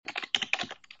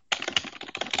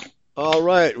All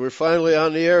right, we're finally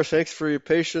on the air. Thanks for your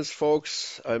patience,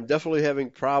 folks. I'm definitely having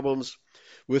problems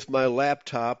with my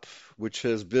laptop, which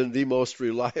has been the most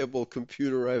reliable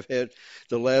computer I've had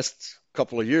the last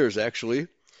couple of years, actually.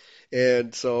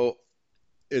 And so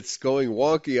it's going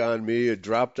wonky on me. It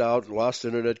dropped out, lost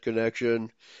internet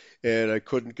connection, and I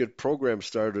couldn't get programs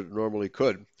started it normally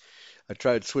could. I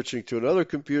tried switching to another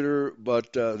computer,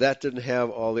 but that didn't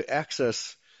have all the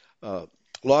access uh,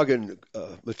 login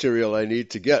material I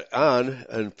need to get on,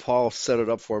 and Paul set it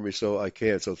up for me so I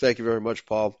can. So thank you very much,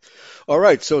 Paul. All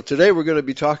right, so today we're going to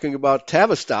be talking about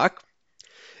Tavistock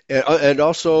and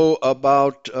also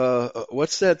about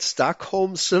what's that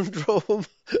Stockholm Syndrome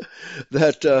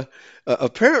that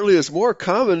apparently is more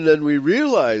common than we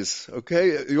realize.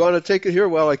 Okay, you want to take it here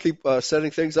while I keep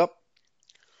setting things up,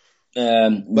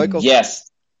 Michael? Yes,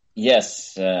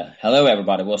 yes. Hello,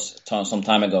 everybody. It was some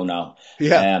time ago now.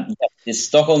 Yeah. The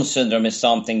Stockholm Syndrome is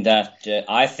something that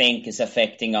I think is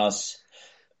affecting us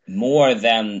more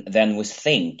than we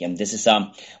think, and this is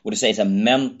would you say, it's a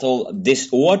mental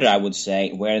disorder. I would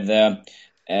say where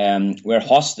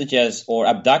hostages or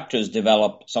abductors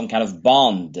develop some kind of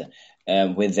bond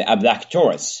with the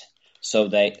abductors, so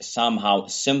they somehow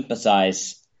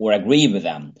sympathize or agree with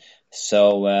them.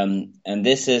 So, and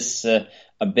this is a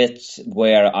bit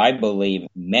where I believe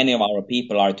many of our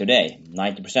people are today,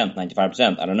 90%,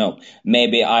 95%, I don't know.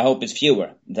 Maybe, I hope it's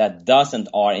fewer that doesn't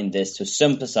are in this to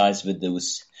sympathize with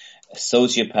those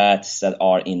sociopaths that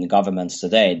are in governments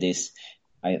today. This,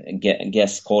 I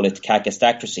guess, call it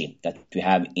cacastocracy that we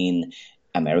have in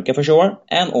America for sure,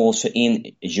 and also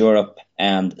in Europe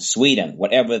and Sweden.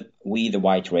 Whatever we, the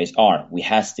white race, are, we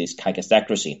have this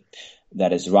cacastocracy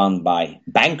that is run by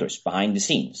bankers behind the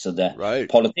scenes. So the Right.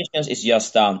 politicians is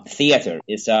just theater.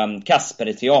 It's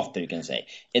Kasper theater, you can say.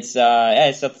 It's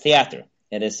a theater.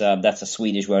 It is that's a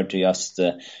Swedish word to just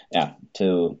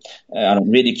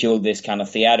ridicule this kind of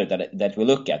theater that we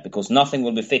look at, because nothing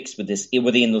will be fixed with this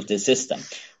within of this system.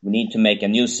 We need to make a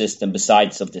new system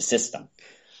besides of the system.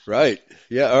 Right.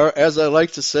 Yeah. Or as I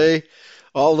like to say,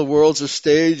 all the world's a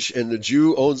stage and the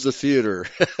Jew owns the theater.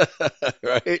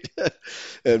 Right?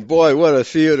 And boy, what a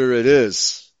theater it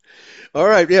is. All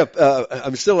right. Yeah.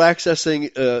 I'm still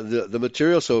accessing the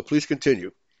material, so please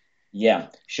continue. Yeah.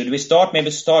 Should we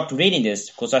maybe start reading this?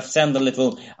 Because I sent a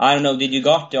little, I don't know, did you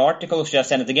got the article, or should I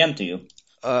send it again to you?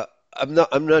 I'm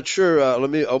not sure. Let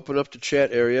me open up the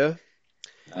chat area.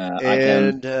 I can,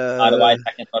 And otherwise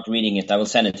I can start reading it. I will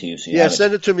send it to you so you yeah, have it.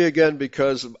 send it to me again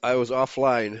because I was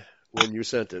offline when you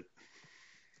sent it.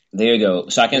 There you go.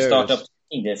 So I can There it start up is.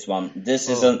 reading this one. This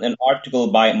is Oh, an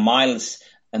article by Miles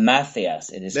Mathias.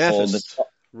 It is called, Mathis.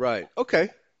 Right. Okay.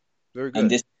 Very and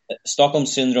good. this Stockholm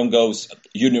Syndrome Goes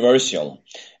Universal.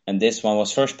 And this one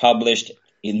was first published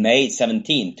in May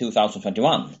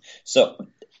 2021. So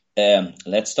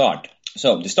let's start.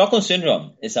 So the Stockholm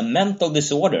Syndrome is a mental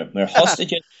disorder where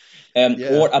hostages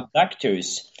Yeah. or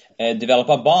abductors develop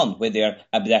a bond with their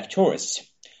abductors,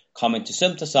 coming to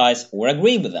sympathize or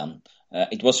agree with them.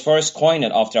 It was first coined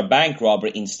after a bank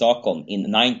robbery in Stockholm in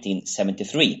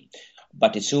 1973,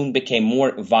 but it soon became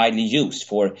more widely used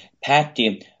for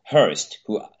Patty Hearst,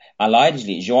 who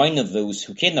allegedly joined those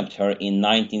who kidnapped her in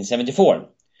 1974.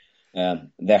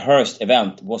 The Hearst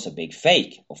event was a big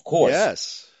fake, of course.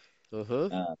 Yes.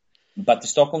 Uh-huh. But the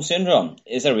Stockholm Syndrome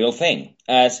is a real thing,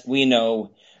 as we now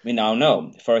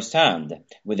know firsthand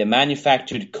with the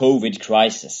manufactured COVID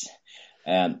crisis.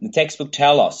 The textbook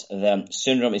tell us the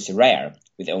syndrome is rare,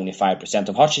 with only 5%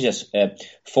 of hostages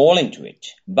falling to it.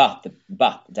 But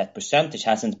that percentage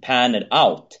hasn't panned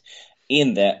out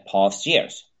in the past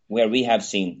years, where we have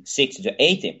seen 60 to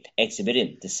 80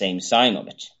 exhibiting the same sign of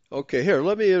it. Okay, here,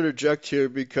 let me interject here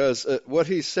because what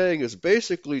he's saying is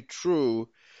basically true,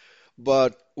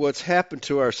 but what's happened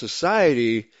to our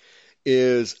society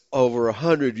is over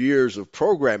 100 years of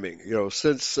programming.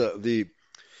 Since the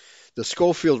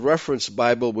Schofield Reference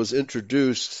Bible was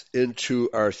introduced into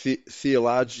our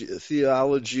theology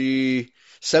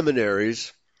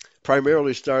seminaries,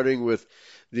 primarily starting with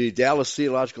the Dallas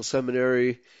Theological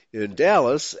Seminary in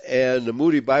Dallas and the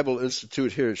Moody Bible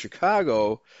Institute here in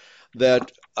Chicago,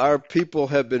 that our people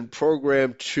have been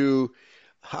programmed to,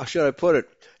 how should I put it,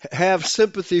 have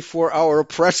sympathy for our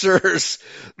oppressors,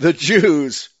 the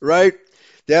Jews, right?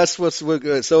 That's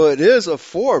so it is a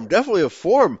form, definitely a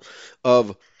form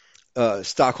of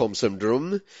Stockholm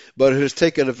Syndrome, but it has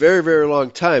taken a very, very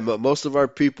long time. Most of our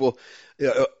people,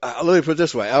 let me put it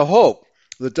this way, I hope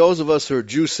that those of us who are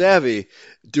Jew savvy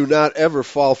do not ever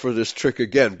fall for this trick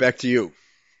again. Back to you.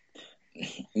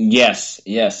 Yes,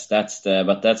 that's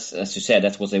as you said,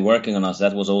 that's what they're working on us.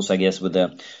 That was also, I guess, with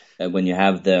the when you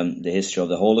have the history of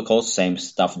the Holocaust, same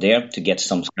stuff there to get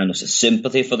some kind of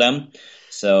sympathy for them.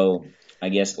 So I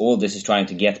guess all this is trying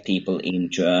to get people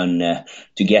into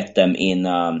to get them in,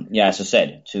 as I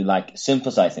said, to like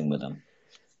sympathizing with them.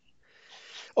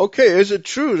 Okay, is it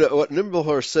true that what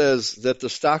Nimblehorst says that the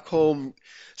Stockholm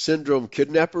Syndrome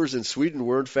kidnappers in Sweden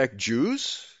were in fact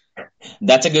Jews?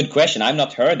 That's a good question. I've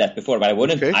not heard that before, but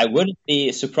Okay. I wouldn't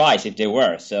be surprised if they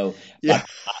were. So, Yeah,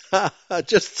 but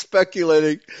just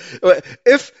speculating.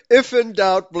 If in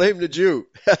doubt, blame the Jew.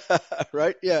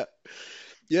 Right? Yeah.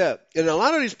 Yeah. And a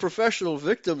lot of these professional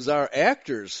victims are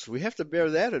actors. We have to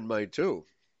bear that in mind too.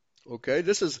 Okay.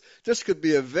 This could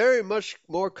be a very much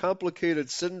more complicated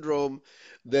syndrome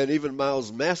than even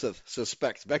Miles Masseth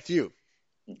suspects. Back to you.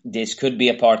 this could be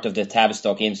a part of the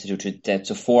Tavistock Institute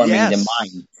to forming the Yes.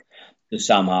 mind, to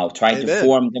somehow try to Amen.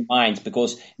 form the minds,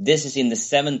 because this is in the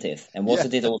 70th, and Yeah.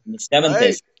 wasn't it also in the Right.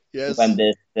 70th when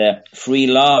Yes. this free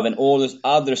love and all this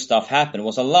other stuff happened? It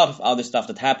was a lot of other stuff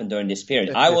that happened during this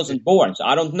period. I wasn't born, so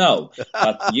I don't know,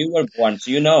 but you were born,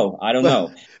 so you know. I don't but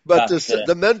know, but but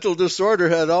the mental disorder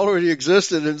had already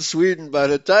existed in Sweden by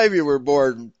the time you were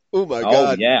born. Oh my oh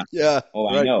God. yeah, Yeah. oh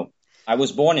I Right. know. I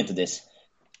was born into this.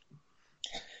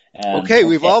 Okay.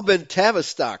 We've Okay. all been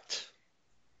Tavistocked.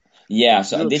 Yeah,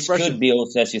 so New this expression. could be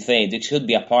also, as you say, this could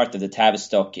be a part of the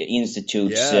Tavistock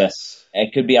Institute's. Yes.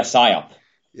 It could be a psyop.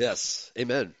 Yes.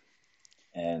 Amen.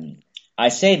 Um, I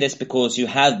say this because you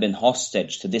have been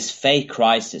hostage to this fake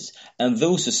crisis, and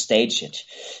those who stage it,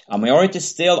 a majority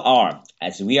still are,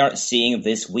 as we are seeing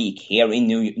this week here in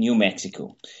New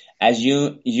Mexico. As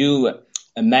you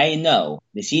may know,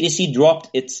 the CDC dropped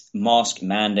its mask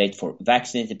mandate for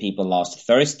vaccinated people last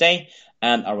Thursday,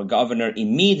 and our governor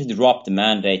immediately dropped the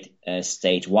mandate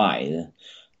statewide.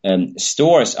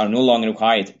 Stores are no longer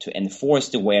required to enforce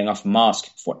the wearing of masks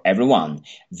for everyone,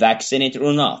 vaccinated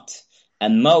or not,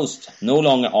 and most no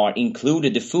longer are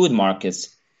included the food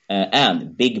markets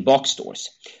and big box stores.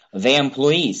 The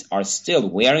employees are still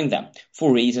wearing them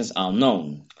for reasons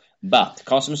unknown, but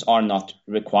customers are not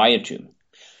required to.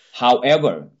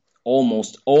 However,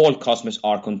 almost all customers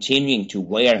are continuing to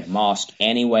wear masks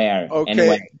anywhere.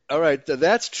 Okay. All right.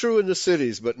 That's true in the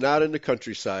cities, but not in the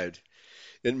countryside.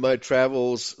 In my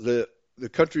travels, the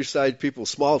countryside people,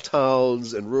 small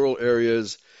towns and rural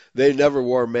areas, they never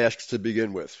wore masks to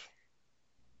begin with.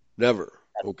 Never.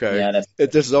 Okay. Yeah, that's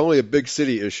This is only a big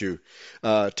city issue.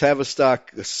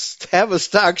 Tavistock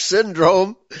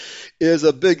syndrome is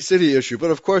a big city issue,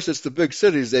 but of course it's the big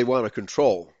cities they want to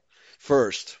control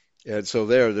first, and so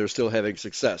they're still having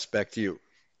success. Back to you.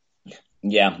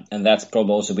 yeah, and that's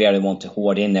probably also where they want to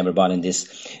hoard in everybody in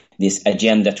this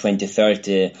Agenda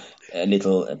 2030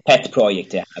 little pet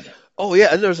project they have. Oh yeah,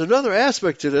 and there's another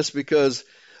aspect to this because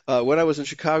when I was in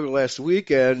Chicago last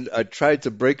weekend, I tried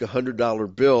to break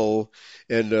 $100 bill,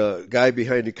 and the guy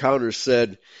behind the counter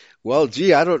said, "Well,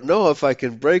 gee, I don't know if I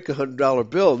can break $100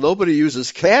 bill. Nobody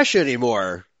uses cash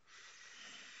anymore."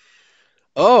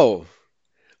 Oh,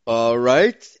 all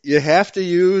right. You have to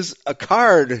use a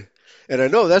card, and I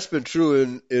know that's been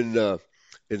true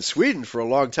in Sweden for a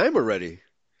long time already.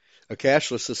 A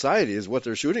cashless society is what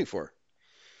they're shooting for.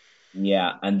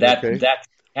 Yeah, and Okay. that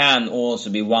can also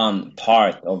be one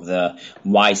part of the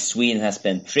why Sweden has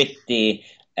been pretty.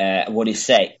 What do you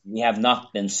say? We have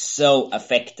not been so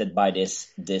affected by this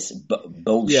Yeah.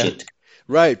 bullshit.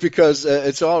 Right, because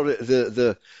it's all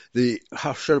the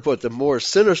how should I put it, the more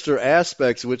sinister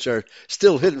aspects which are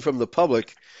still hidden from the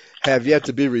public have yet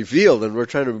to be revealed, and we're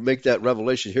trying to make that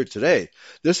revelation here today.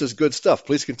 This is good stuff.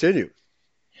 Please continue.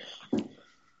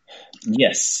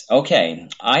 Yes. Okay.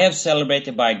 I have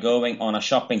celebrated by going on a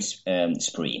shopping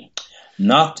spree.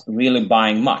 Not really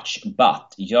buying much,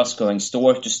 but just going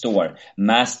store to store,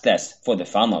 maskless for the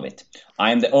fun of it.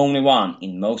 I am the only one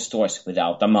in most stores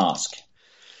without a mask.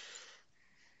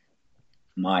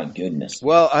 My goodness.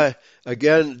 Well,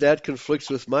 again that conflicts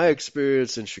with my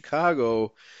experience in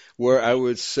Chicago, where I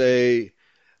would say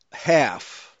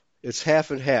half. It's half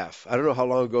and half. I don't know how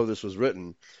long ago this was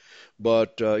written,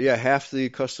 but yeah, half the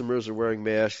customers are wearing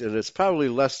masks, and it's probably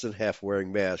less than half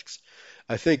wearing masks.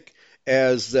 I think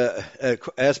as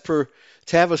per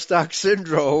Tavistock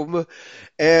syndrome,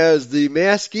 as the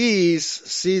maskees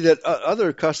see that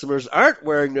other customers aren't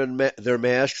wearing their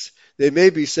masks, they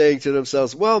may be saying to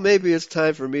themselves, well, maybe it's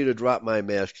time for me to drop my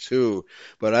mask too.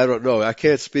 But I don't know. I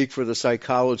can't speak for the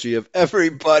psychology of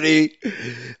everybody.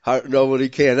 Nobody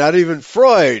can, not even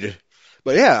Freud.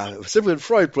 But yeah, Sigmund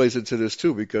Freud plays into this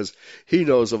too because he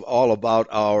knows all about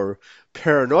our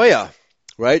paranoia,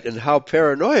 right? And how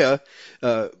paranoia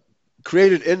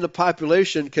created in the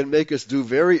population can make us do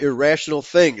very irrational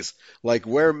things, like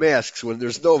wear masks when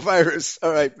there's no virus.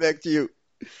 All right, back to you.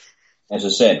 As I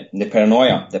said, the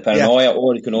Yeah. paranoia,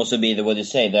 or it can also be what you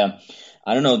say,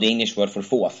 I don't know the English word for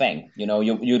fåfäng.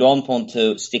 You don't want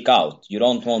to stick out. You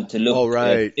don't want to Oh, look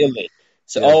right. silly.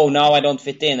 So, Yeah. now I don't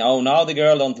fit in. Oh, now the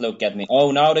girl don't look at me.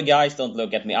 Oh, now the guys don't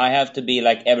look at me. I have to be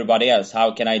like everybody else.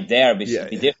 How can I dare be Yeah.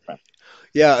 different?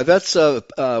 Yeah. That's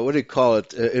what do you call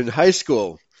it in high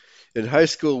school? In high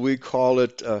school, we call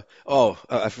it,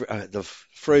 the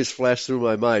phrase flashed through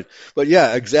my mind. But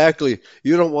yeah, exactly.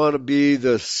 You don't want to be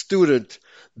the student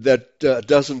that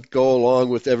doesn't go along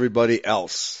with everybody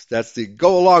else. That's the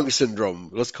go along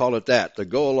syndrome. Let's call it that. The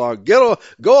go along,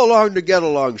 go along to get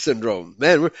along syndrome.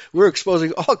 Man, we're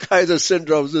exposing all kinds of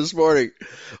syndromes this morning.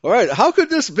 All right. How could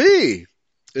this be?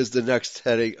 Is the next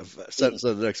heading of sentence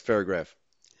of the next paragraph.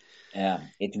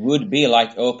 It would be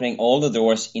like opening all the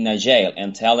doors in a jail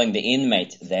and telling the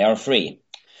inmate they are free,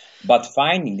 but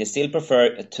finding they still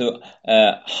prefer to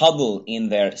huddle in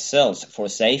their cells for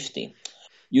safety.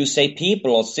 You say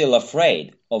people are still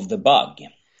afraid of the bug.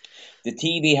 The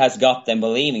TV has got them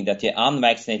believing that the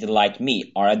unvaccinated like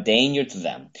me are a danger to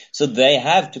them, so they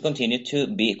have to continue to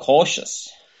be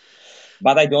cautious.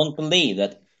 But I don't believe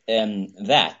that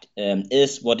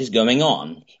is what is going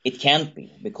on. It can't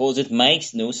be, because it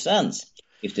makes no sense.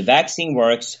 If the vaccine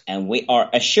works, and we are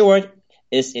assured,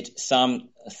 is it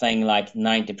something like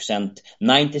 90%,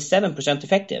 97%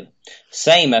 effective?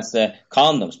 Same as the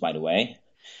condoms, by the way.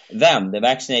 Then the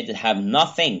vaccinated have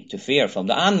nothing to fear from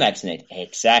the unvaccinated.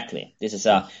 Exactly. This is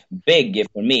a big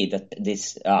for me that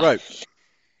this Right.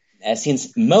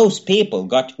 Since most people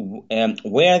got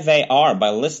where they are by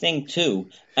listening to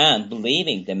and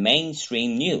believing the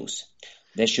mainstream news,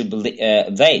 they should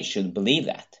believe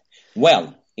that.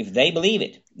 Well, if they believe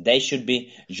it, they should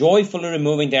be joyfully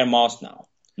removing their mask now,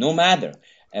 no matter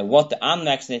what the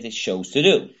unvaccinated chose to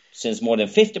do. Since more than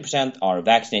 50% are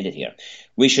vaccinated here,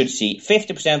 we should see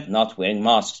 50% not wearing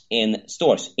masks in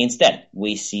stores. Instead,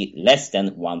 we see less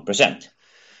than 1%.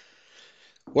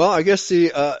 Well, I guess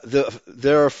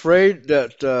they're afraid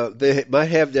that they might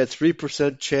have that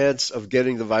 3% chance of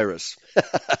getting the virus,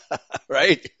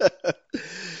 right?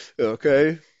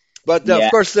 Okay, but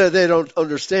of course they don't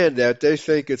understand that. They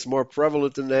think it's more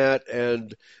prevalent than that,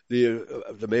 and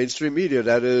the mainstream media,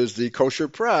 that is the kosher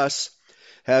press,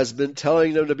 has been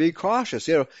telling them to be cautious.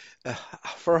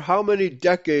 For how many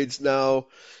decades now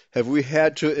have we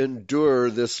had to endure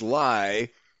this lie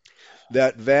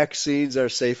that vaccines are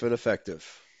safe and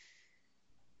effective?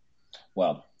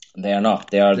 Well, they are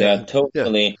not. They are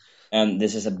totally, and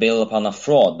this is a build upon a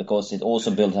fraud, because it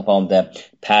also builds upon the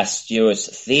Pasteur's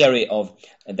theory of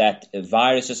that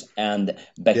viruses and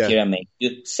bacteria make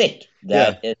you sick.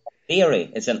 That is a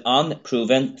theory. It's an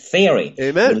unproven theory.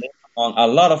 Amen. We live on a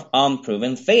lot of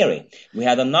unproven theory. We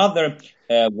had another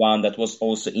one that was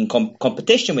also in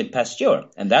competition with Pasteur,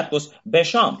 and that was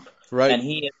Béchamp. Right. And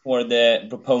he is for the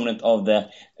proponent of the,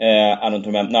 I don't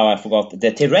remember, now I forgot,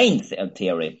 the terrain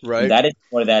theory. Right. And that is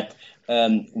for that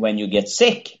when you get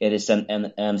sick, it is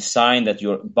a sign that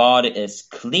your body is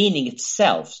cleaning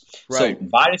itself. Right. So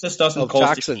viruses doesn't cause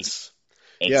toxins.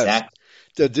 Exactly.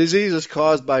 Yes. The disease is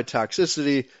caused by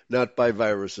toxicity, not by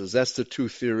viruses. That's the two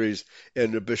theories,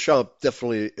 and the Béchamp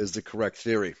definitely is the correct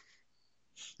theory.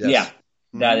 Yes. Yeah.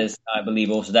 That is, I believe,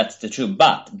 also that's the truth.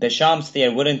 But Béchamp's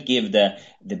theory wouldn't give the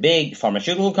big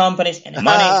pharmaceutical companies any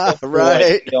money. So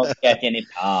right. You don't get any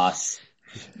pass.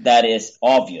 That is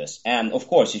obvious. And of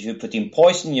course, if you put in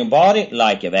poison in your body,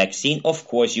 like a vaccine, of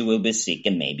course you will be sick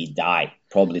and maybe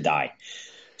probably die.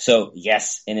 So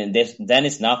yes, and in this, then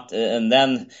it's not,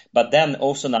 but then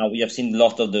also now we have seen a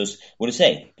lot of those,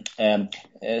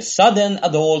 sudden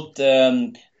adult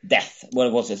death.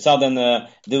 What was it? Sudden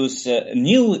those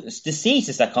new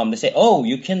diseases that come. They say, oh,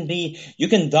 you can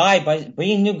die by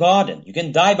being in your garden. You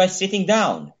can die by sitting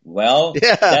down. Well,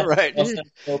 yeah, right.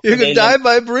 You can die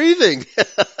by breathing.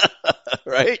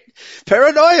 Right?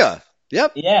 Paranoia.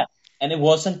 Yep. Yeah, and it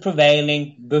wasn't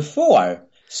prevailing before.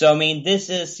 So I mean, this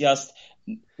is just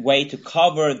way to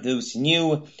cover those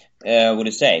new.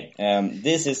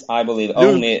 This is, I believe,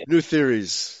 only new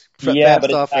theories.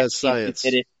 But off as science.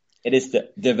 It is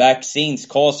the vaccines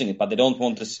causing it, but they don't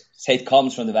want to say it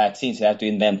comes from the vaccines. They have to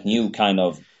invent new kind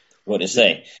of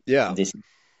Yeah.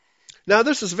 Now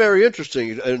this is very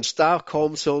interesting, and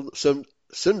Stockholm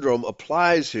Syndrome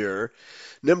applies here.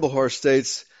 Nimblehorst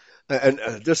states, and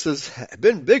this has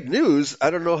been big news.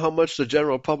 I don't know how much the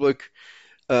general public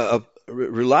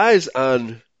relies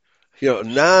on,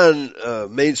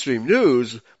 non-mainstream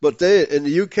news, but in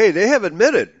the UK they have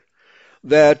admitted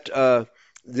that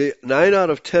the 9 out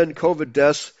of 10 COVID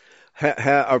deaths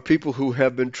are people who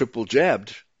have been triple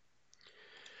jabbed.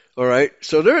 All right.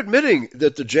 So they're admitting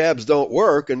that the jabs don't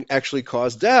work and actually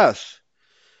cause death.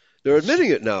 They're admitting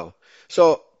it now.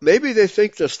 So maybe they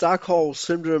think the Stockholm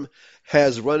Syndrome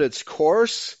has run its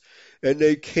course and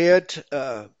they can't,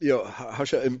 how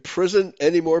should I, imprison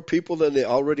any more people than they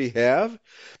already have,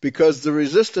 because the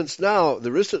resistance now,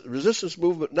 the resistance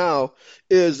movement now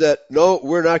is that no,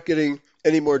 we're not getting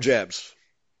any more jabs.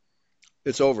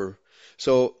 It's over.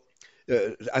 So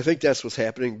I think that's what's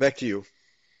happening. Back to you.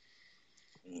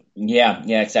 Yeah,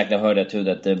 yeah, exactly. I heard that too,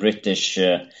 that the British,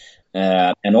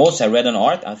 and also I read an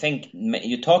art. I think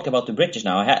you talked about the British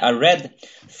now. I read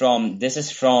this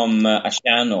is from a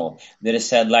channel that is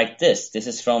said like this. This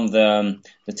is from the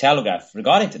Telegraph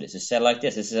regarding to this. It said like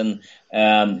this. This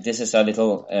is a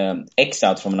little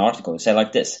excerpt from an article. It said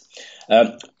like this.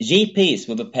 GPs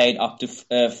will be paid up to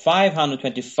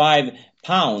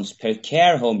 £525 per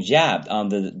care home jabbed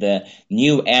under the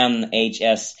new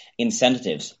NHS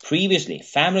incentives. Previously,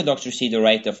 family doctors received a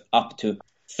rate of up to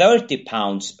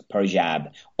 £30 per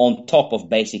jab on top of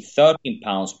basic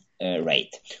 £13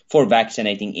 rate for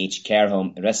vaccinating each care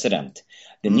home resident.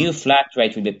 The new flat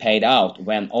rate will be paid out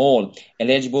when all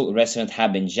eligible residents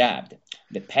have been jabbed.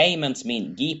 The payments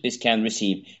mean GPs can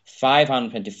receive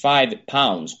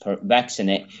 £525 per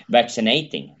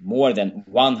vaccinating more than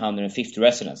 150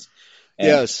 residents.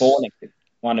 Yes.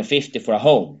 150 for a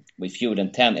home with fewer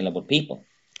than 10 eligible people.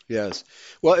 Yes.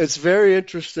 Well, it's very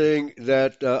interesting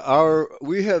that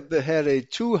we have had a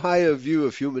too high a view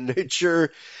of human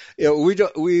nature.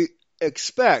 We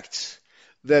expect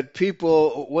that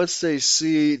people, once they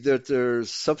see that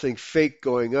there's something fake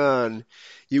going on,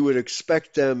 you would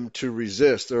expect them to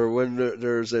resist, or when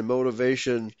there's a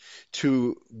motivation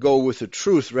to go with the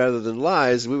truth rather than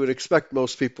lies, we would expect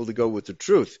most people to go with the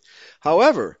truth.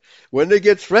 However, when they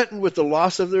get threatened with the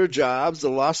loss of their jobs, the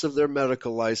loss of their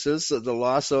medical license, the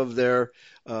loss of their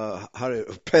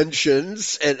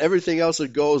pensions, and everything else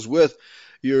that goes with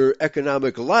your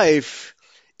economic life,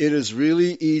 it is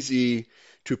really easy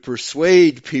to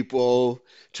persuade people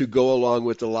to go along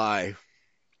with the lie.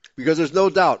 Because there's no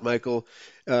doubt, Michael,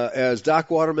 as Doc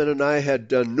Waterman and I had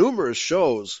done numerous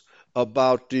shows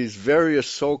about these various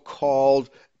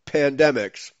so-called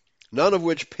pandemics, none of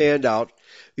which panned out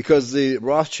because the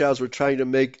Rothschilds were trying to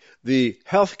make the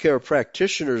healthcare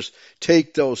practitioners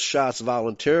take those shots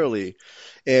voluntarily.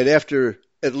 And after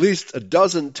at least a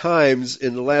dozen times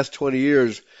in the last 20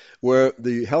 years where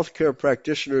the healthcare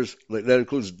practitioners, that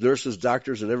includes nurses,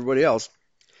 doctors, and everybody else,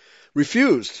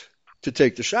 refused to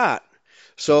take the shot.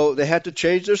 So they had to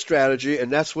change their strategy,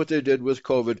 and that's what they did with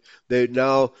COVID. They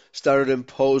now started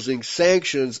imposing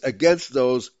sanctions against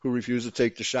those who refuse to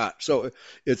take the shot. So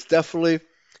it's definitely,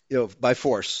 by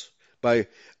force, by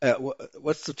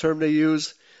what's the term they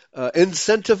use?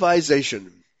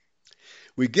 Incentivization.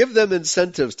 We give them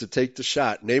incentives to take the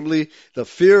shot, namely the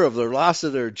fear of the loss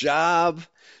of their job,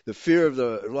 the fear of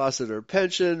the loss of their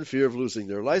pension, fear of losing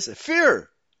their license. Fear.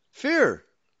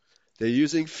 They're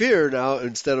using fear now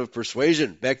instead of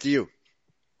persuasion. Back to you.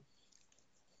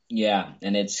 Yeah,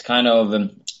 and it's kind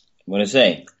of,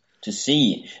 to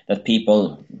see that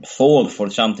people fall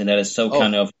for something that is so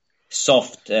kind of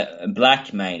soft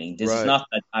blackmailing. This is not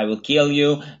that I will kill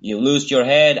you, you lose your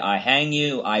head, I hang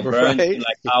you, I burn you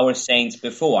like our saints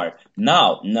before.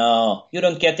 No, you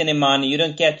don't get any money, you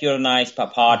don't get your nice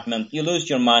apartment, you lose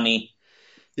your money.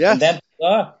 Yes. And then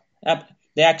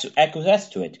they acquiesce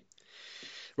to it.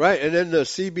 Right, and then the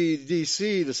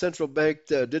CBDC, the central bank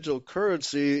digital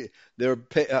currency,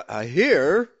 I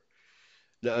hear,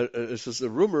 this is a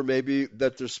rumor maybe,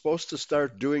 that they're supposed to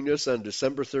start doing this on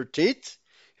December 13th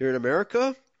here in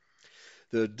America,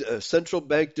 the central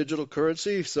bank digital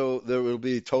currency, so there will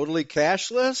be totally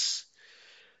cashless,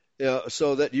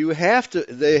 so that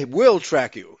they will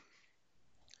track you.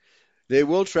 They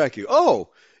will track you. Oh,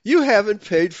 you haven't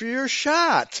paid for your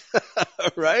shot,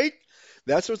 right?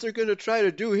 That's what they're going to try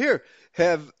to do here.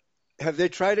 Have they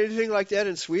tried anything like that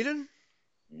in Sweden?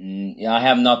 I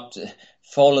have not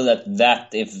followed that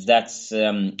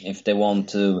if they want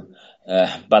to,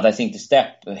 but I think the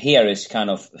step here is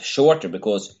kind of shorter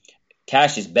because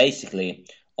cash is basically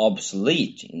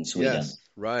obsolete in Sweden. Yes,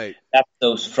 right. That's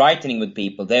those frightening with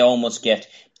people. They almost get,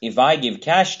 if I give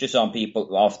cash to some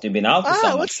people after being out with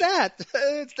someone. What's that?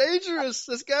 It's dangerous.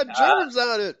 It's got germs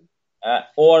on it.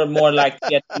 Or more like,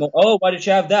 why did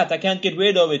you have that? I can't get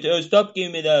rid of it. Oh, stop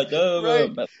giving me that.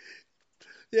 Right.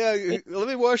 Yeah, let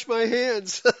me wash my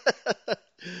hands.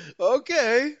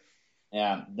 Okay.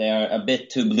 Yeah, they're a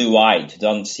bit too blue-eyed.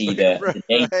 Don't see the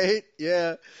danger. Right,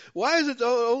 yeah. Why is it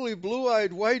only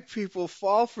blue-eyed white people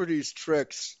fall for these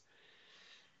tricks?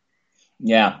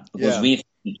 Yeah, because Yeah, we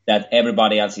think that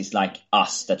everybody else is like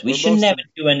us, that we we're should mostly. never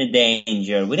do any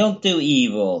danger. We don't do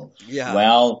evil. Yeah.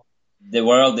 Well, the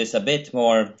world is a bit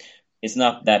more, it's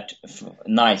not that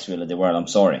nice, really, the world. I'm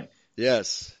sorry.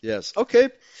 Yes. Yes. Okay.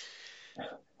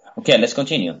 Okay, let's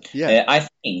continue. Yeah. I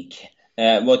think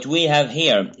what we have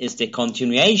here is the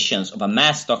continuations of a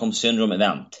mass Stockholm Syndrome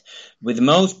event, with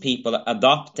most people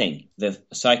adopting the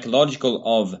psychological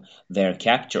of their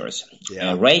captors.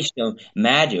 Yeah. Rachel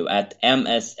Maddow at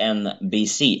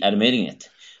MSNBC admitting it.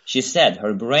 She said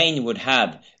her brain would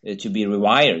have to be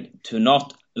rewired to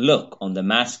not look on the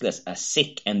maskless as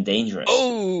sick and dangerous.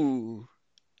 Oh.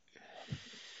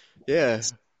 Yeah.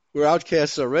 We're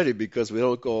outcasts already because we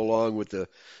don't go along with the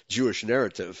Jewish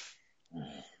narrative,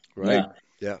 right?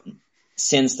 Yeah. Yeah.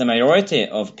 Since the majority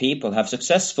of people have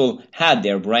successfully had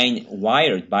their brain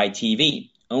wired by TV,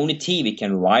 only TV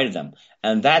can wire them,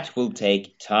 and that will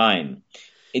take time.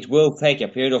 It will take a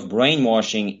period of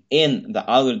brainwashing in the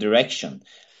other direction,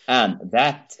 and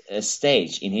that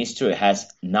stage in history has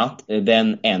not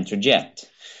been entered yet.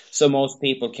 So most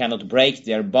people cannot break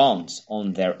their bonds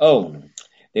on their own.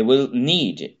 They will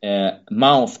need a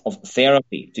month of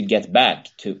therapy to get back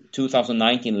to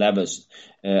 2019 levels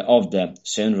of the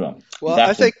syndrome. Well,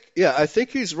 That will, I think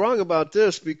he's wrong about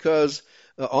this because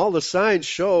all the signs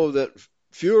show that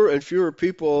fewer and fewer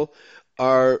people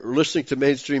are listening to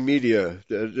mainstream media.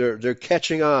 They're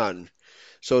catching on.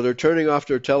 So they're turning off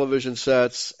their television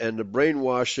sets and the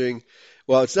brainwashing.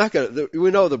 Well, it's not going to,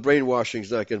 we know the brainwashing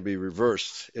is not going to be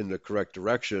reversed in the correct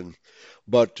direction.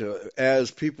 But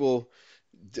as people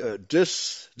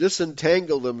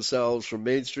disentangle themselves from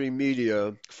mainstream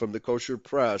media, from the kosher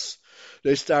press,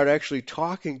 they start actually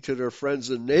talking to their friends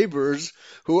and neighbors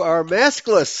who are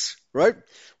maskless, right?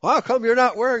 Well, how come you're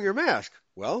not wearing your mask?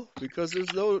 Well, because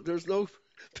there's no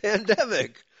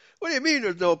pandemic. What do you mean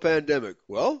there's no pandemic?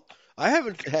 Well, I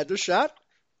haven't had the shot.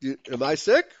 Am I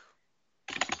sick?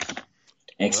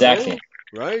 exactly.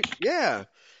 No, right? Yeah.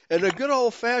 And a good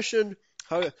old fashioned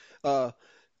uh, uh,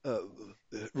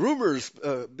 rumors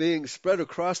being spread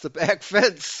across the back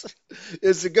fence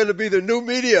is going to be the new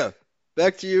media.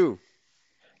 Back to you.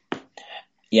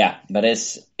 Yeah, but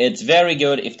it's very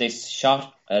good if they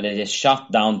shut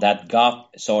down that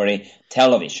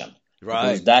television,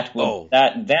 because Right. that would Oh,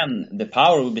 that then the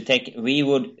power would be taken. We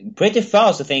would pretty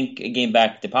fast, I think, gain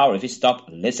back the power if we stop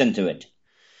listen to it.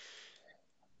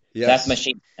 That yes.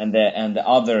 machine and the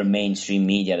other mainstream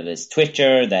media, that is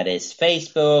Twitter, that is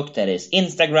Facebook, that is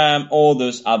Instagram, all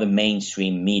those other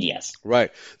mainstream medias.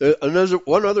 Right.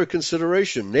 One other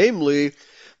consideration, namely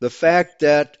the fact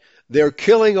that they're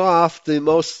killing off the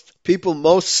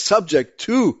most subject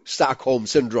to Stockholm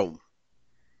Syndrome.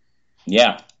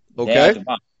 Yeah, they are Okay? the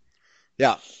one.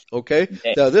 Yeah. Okay?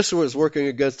 They, Now, this was working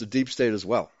against the deep state as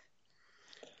well.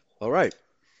 All right.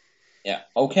 yeah,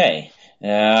 okay.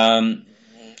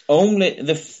 Only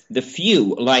the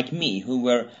few like me who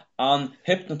were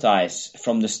unhypnotized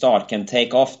from the start can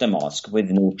take off the mask with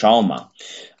no trauma.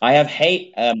 I have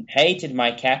hated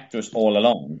my captors all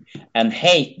along and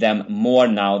hate them more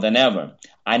now than ever.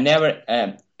 I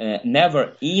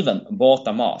never even bought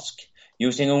a mask,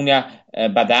 using only a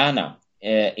bandana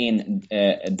in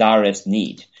direst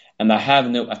need, and I have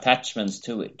no attachments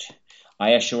to it,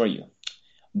 I assure you.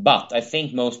 But I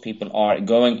think most people are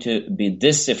going to be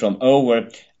dizzy from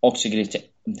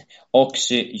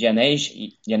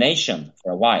oxygenation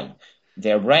for a while.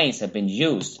 Their brains have been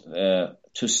used to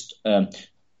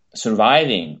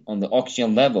surviving on the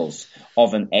oxygen levels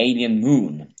of an alien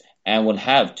moon and will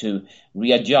have to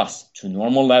readjust to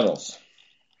normal levels.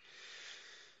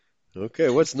 Okay,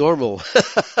 what's normal?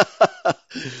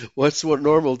 What's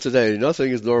normal today?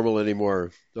 Nothing is normal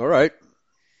anymore. All right.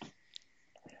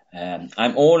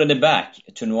 I'm already back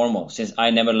to normal since I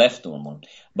never left normal.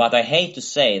 But I hate to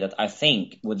say that I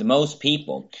think with most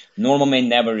people, normal may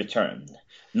never return.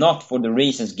 Not for the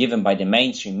reasons given by the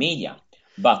mainstream media,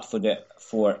 but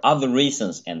for other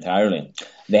reasons entirely.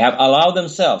 They have allowed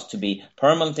themselves to be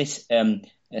permanently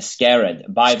scared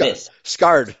by this.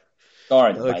 Scarred.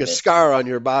 Scarred Like by a this. scar on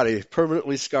your body.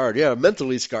 Permanently scarred. Yeah,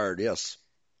 mentally scarred. Yes.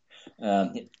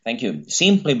 Thank you.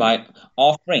 Simply by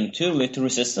offering too little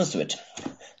resistance to it.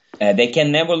 They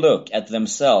can never look at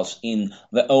themselves in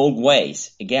the old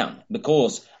ways again,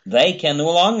 because they can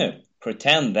no longer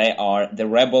pretend they are the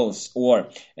rebels or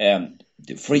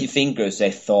the free thinkers they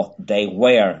thought they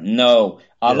were. No,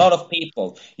 a lot of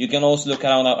people, you can also look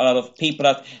around a lot of people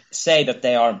that say that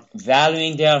they are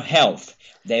valuing their health.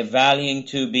 They're valuing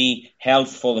to be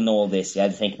healthful and all this. You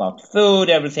have to think about food,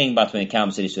 everything, but when it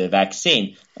comes to this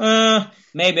vaccine,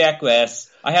 maybe acquiesce.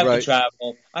 I have to Right.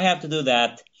 travel. I have to do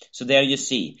that. So there you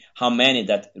see how many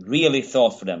that really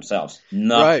thought for themselves.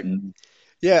 Not Right.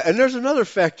 Yeah, and there's another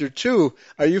factor too.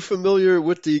 Are you familiar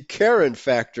with the Karen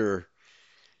factor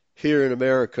here in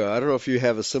America? I don't know if you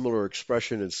have a similar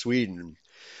expression in Sweden,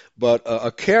 but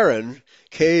a Karen,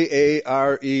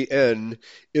 Karen,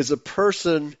 is a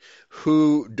person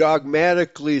who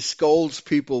dogmatically scolds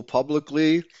people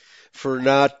publicly for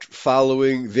not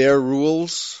following their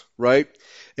rules, right?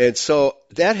 And so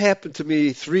that happened to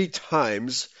me 3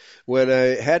 times when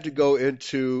I had to go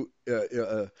into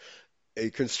a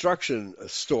construction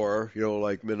store,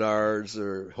 like Menards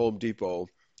or Home Depot,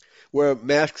 where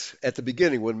masks at the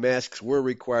beginning, when masks were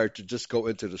required to just go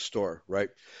into the store, right?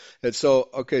 And so,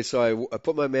 okay, so I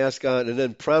put my mask on and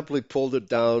then promptly pulled it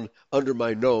down under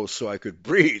my nose so I could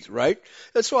breathe, right?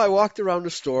 And so I walked around the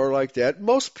store like that.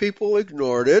 Most people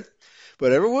ignored it,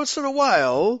 but every once in a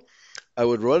while, I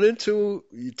would run into,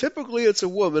 typically it's a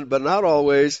woman, but not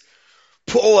always,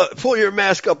 pull your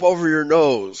mask up over your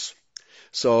nose.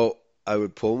 So I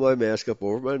would pull my mask up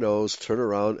over my nose, turn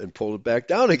around, and pull it back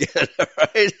down again.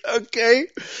 Right? Okay?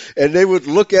 And they would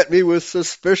look at me with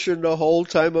suspicion the whole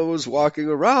time I was walking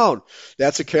around.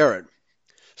 That's a Karen.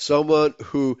 Someone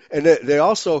who, and they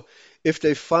also, if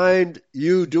they find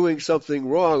you doing something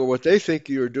wrong or what they think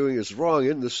you're doing is wrong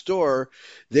in the store,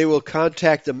 they will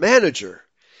contact the manager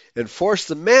and force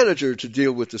the manager to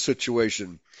deal with the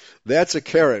situation. That's a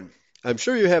Karen. I'm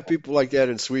sure you have people like that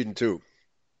in Sweden too.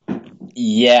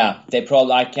 Yeah, they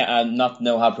probably, I can not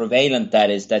know how prevalent that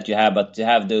is that you have, but to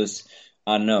have those,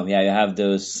 I don't know. Yeah, you have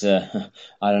those, I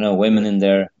don't know, women in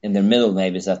their middle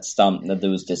maybe that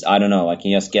do this. I don't know. I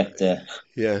can just get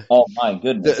Yeah. oh my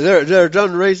goodness. They're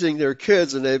done raising their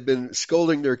kids and they've been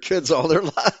scolding their kids all their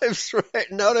lives,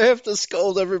 right? Now they have to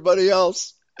scold everybody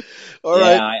else. All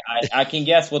Yeah, right. I can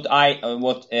guess what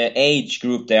age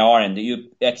group they are in.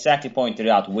 You exactly pointed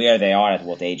out where they are at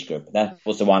what age group. That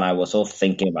was the one I was also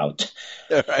thinking about.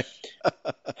 All right.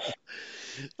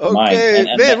 My Okay. and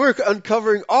Man, that, we're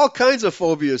uncovering all kinds of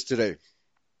phobias today.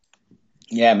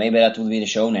 yeah, maybe that would be the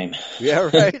show name. Yeah,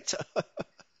 right.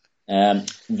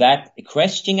 That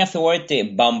questioning authority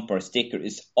bumper sticker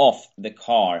is off the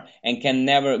car and can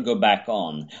never go back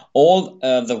on. All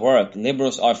the work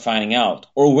liberals are finding out,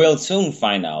 or will soon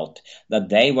find out, that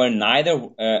they were neither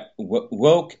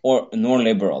woke nor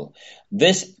liberal.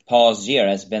 This past year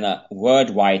has been a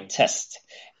worldwide test,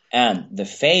 and the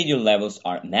failure levels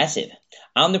are massive.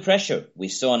 Under pressure, we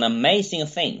saw an amazing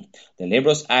thing. The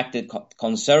liberals acted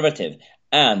conservative,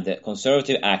 and the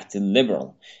conservative acted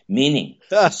liberal, meaning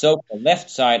the so-called left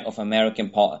side of American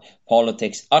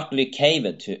politics utterly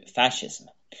caved to fascism.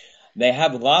 They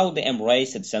have loudly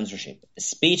embraced censorship,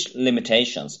 speech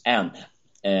limitations, and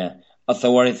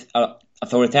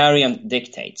authoritarian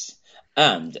dictates.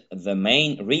 And the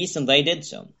main reason they did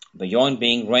so, beyond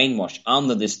being brainwashed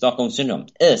under the Stockholm Syndrome,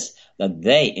 is that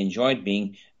they enjoyed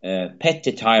being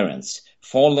petty tyrants,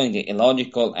 following the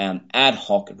illogical and ad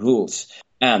hoc rules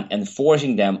and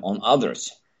enforcing them on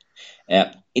others.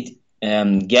 It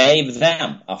gave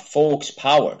them a false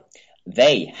power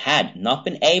they had not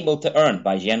been able to earn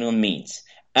by genuine means,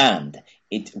 and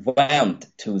it went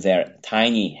to their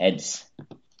tiny heads.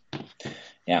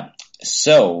 Yeah,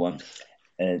 so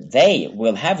they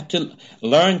will have to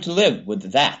learn to live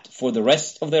with that for the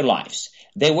rest of their lives.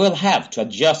 They will have to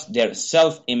adjust their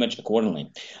self-image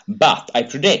accordingly. But I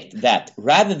predict that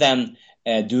rather than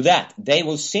do that, they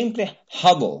will simply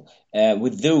huddle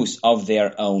with those of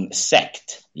their own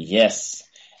sect. Yes,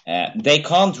 they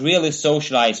can't really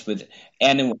socialize with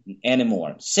anyone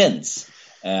anymore since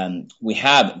we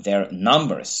have their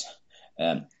numbers.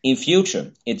 In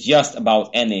future, it's just about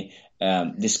any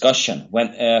discussion.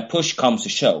 When push comes to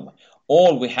shove,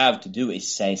 all we have to do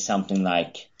is say something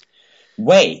like,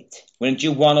 wait, weren't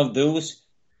you one of those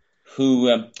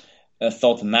who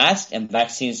thought masks and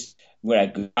vaccines were a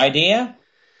good idea?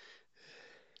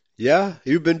 Yeah,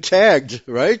 you've been tagged,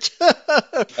 right?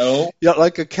 Oh, Yeah,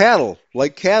 like cattle,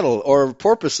 or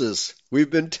porpoises. We've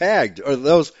been tagged, or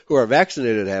those who are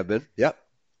vaccinated have been. Yep.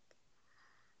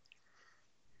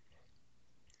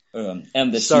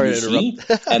 and the Sorry to CDC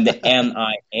interrupt. and the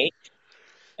NIH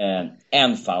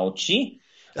and Fauci.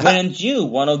 Weren't you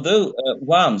one of the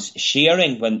ones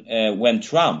cheering when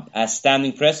Trump, as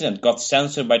standing president, got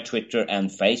censored by Twitter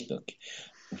and Facebook?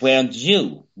 Weren't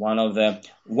you one of the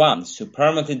ones who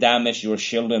permanently damaged your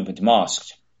children with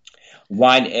masks?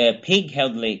 While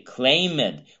pig-headedly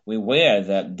claimed we were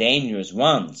the dangerous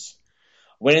ones?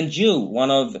 Weren't you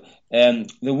one of the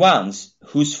ones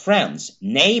whose friends,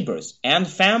 neighbors, and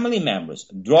family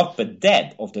members dropped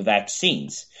dead of the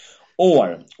vaccines,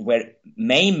 or were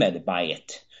maimed by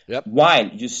it? Yep. while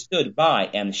you stood by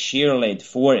and cheerlead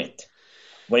for it.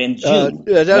 Wherein you,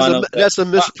 Yeah, one of the that's a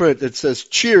misprint. It says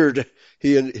cheered.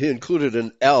 He included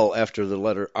an L after the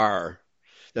letter R.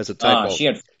 That's a typo.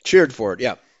 cheered, Cheered for it,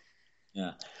 yeah.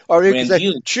 yeah. Or you could Wherein say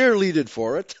you, cheerleaded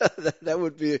for it. That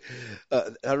would be, I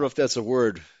don't know if that's a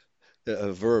word,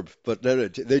 a verb, but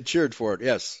they cheered for it,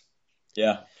 yes.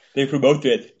 yeah, they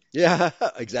promoted it. Yeah,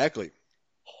 exactly.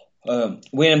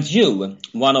 Weren't you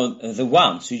one of the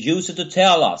ones who used to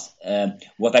tell us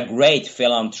what a great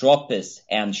philanthropist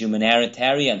and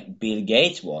humanitarian Bill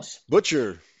Gates was?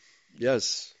 Butcher,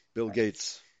 yes, Bill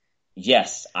Gates.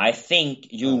 Yes, I think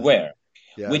you were.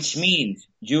 Which Yes. means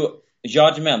your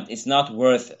judgment is not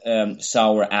worth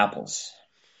sour apples.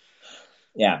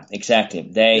 Yeah, exactly.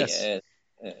 Yes.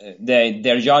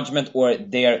 Their judgment or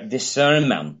their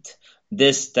discernment,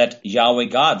 this that Yahweh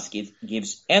God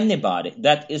gives anybody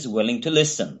that is willing to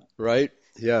listen. Right?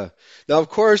 Yeah. Now, of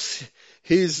course,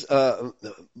 he's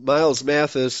Miles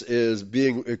Mathis is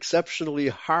being exceptionally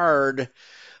hard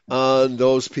on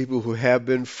those people who have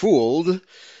been fooled.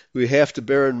 We have to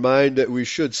bear in mind that we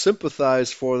should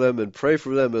sympathize for them and pray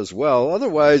for them as well.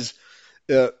 Otherwise,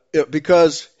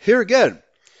 because here again,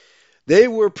 they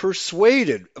were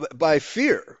persuaded by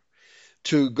fear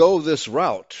to go this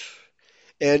route.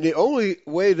 And the only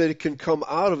way that it can come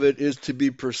out of it is to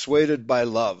be persuaded by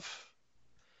love.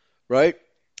 Right?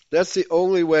 That's the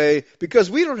only way,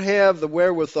 because we don't have the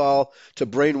wherewithal to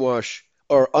brainwash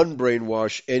or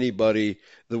unbrainwash anybody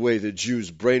the way the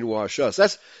Jews brainwash us.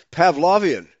 That's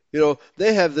Pavlovian.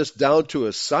 They have this down to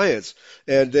a science,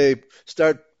 and they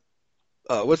start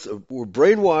we're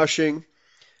brainwashing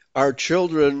our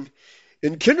children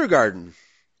in kindergarten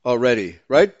already,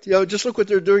 right? Just look what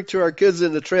they're doing to our kids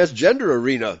in the transgender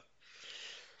arena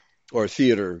or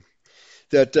theater.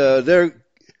 That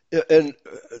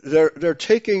they're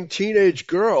taking teenage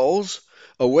girls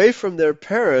away from their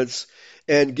parents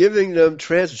and giving them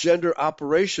transgender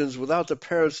operations without the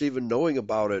parents even knowing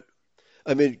about it.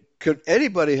 I mean, could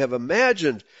anybody have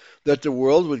imagined that the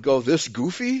world would go this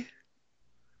goofy?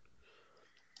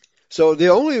 So the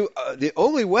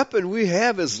only weapon we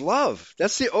have is love.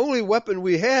 That's the only weapon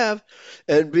we have,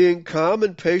 and being calm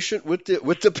and patient with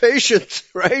the patient,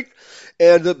 right?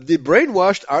 And the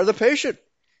brainwashed are the patient.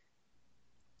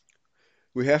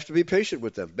 We have to be patient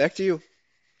with them. Back to you.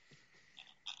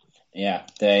 Yeah,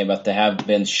 but they have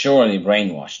been surely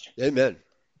brainwashed. Amen.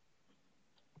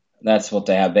 That's what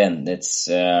they have been. It's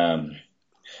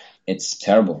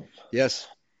terrible. Yes.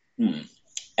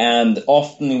 And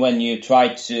often when you try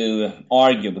to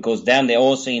argue, because then they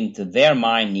also into their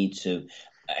mind need to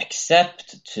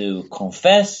accept, to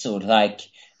confess, or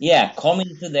come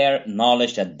into their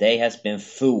knowledge that they has been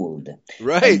fooled.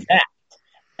 Right.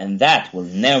 And that will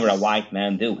never a white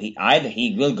man do.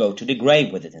 He will go to the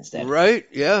grave with it instead. Right,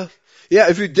 yeah. Yeah,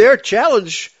 if you dare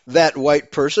challenge that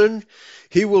white person,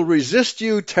 he will resist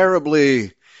you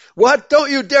terribly. What? Don't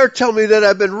you dare tell me that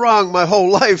I've been wrong my whole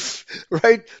life,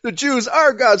 right? The Jews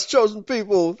are God's chosen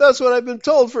people. That's what I've been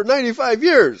told for 95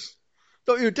 years.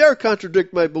 Don't you dare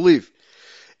contradict my belief.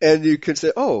 And you can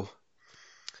say, oh,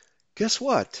 guess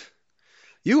what?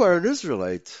 You are an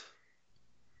Israelite.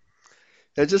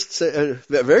 And just say,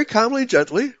 very calmly,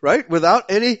 gently, right? Without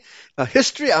any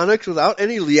histrionics, without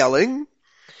any yelling.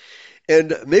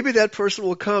 And maybe that person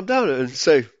will calm down and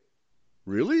say,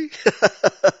 really?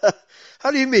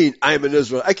 How do you mean I'm an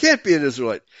Israelite? I can't be an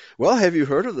Israelite. Well, have you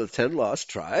heard of the 10 lost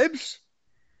tribes?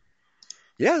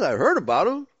 Yes, I heard about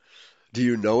them. Do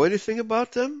you know anything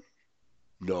about them?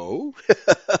 No.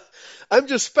 I'm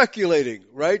just speculating,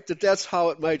 right? That's how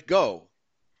it might go.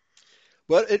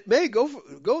 But it may go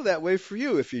that way for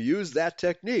you if you use that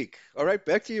technique. All right,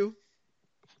 back to you.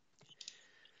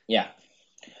 Yeah.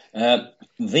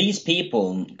 These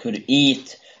people could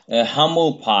eat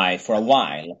humble pie for a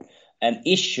while and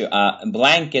issue a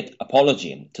blanket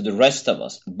apology to the rest of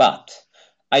us, but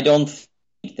I don't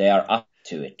think they are up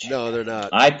to it. No, they're not.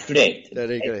 I predict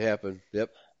that ain't going to happen. Yep.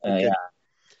 Okay. Yeah.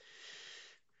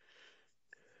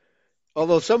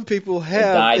 Although some people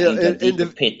have dive into the deeper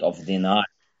pit of denial.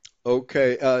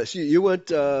 Okay. So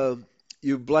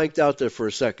you blanked out there for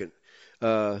a second.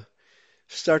 Start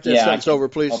that sentence over,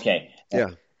 please. Okay.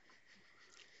 Yeah.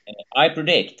 I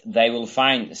predict they will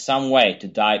find some way to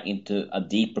dive into a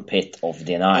deeper pit of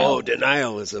denial. Oh,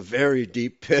 denial is a very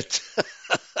deep pit.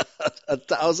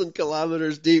 1,000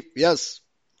 kilometers deep. Yes.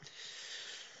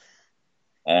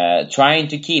 Trying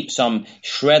to keep some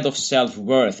shred of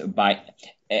self-worth by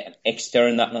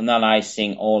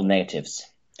externalizing all negatives.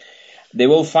 They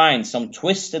will find some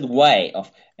twisted way of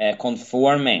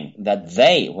conforming that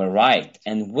they were right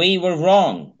and we were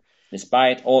wrong,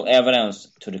 despite all evidence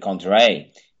to the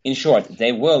contrary. In short,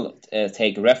 they will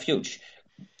take refuge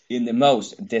in the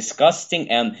most disgusting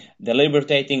and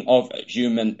deliberating of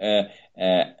human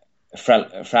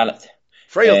frailty.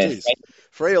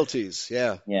 Frailties.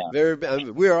 Yeah. Yeah.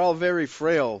 We are all very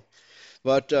frail.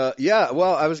 But yeah,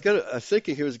 well, I was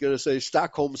thinking he was gonna say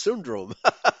Stockholm Syndrome,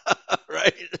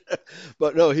 right?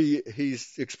 But no, he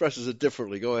expresses it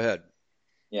differently. Go ahead.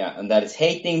 Yeah, and that is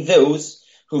hating those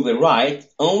who were right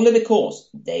only because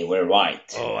they were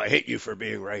right. Oh, I hate you for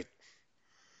being right.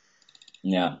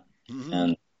 Yeah.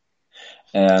 Hmm.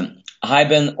 And I've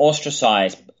been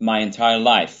ostracized my entire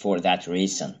life for that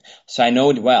reason, so I know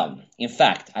it well. In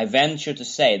fact, I venture to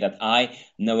say that I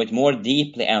know it more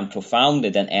deeply and profoundly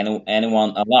than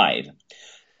anyone alive.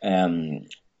 Um,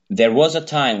 there was a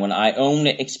time when I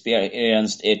only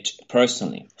experienced it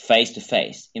personally, face to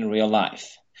face, in real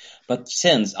life. But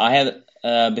since I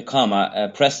have become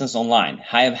a presence online,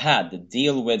 I have had to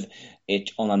deal with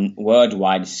it on a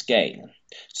worldwide scale.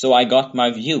 So I got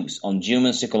my views on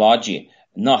human psychology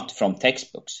not from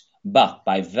textbooks, but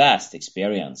by vast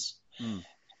experience. Mm.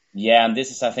 Yeah, and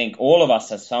this is, I think, all of us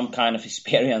has some kind of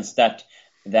experience that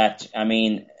I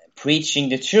mean, preaching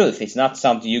the truth is not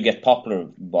something you get popular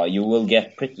by. You will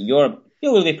get you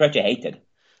will be pretty hated.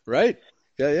 Right?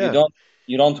 Yeah, You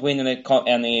yeah. don't win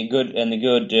any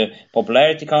good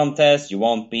popularity contest. You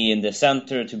won't be in the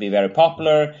center to be very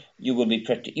popular.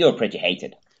 You're pretty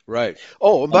hated. Right.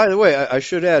 Oh, and by the way, I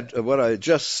should add what I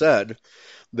just said,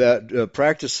 that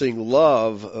practicing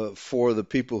love for the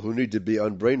people who need to be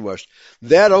unbrainwashed,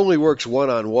 that only works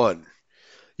one-on-one.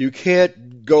 You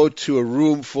can't go to a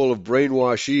room full of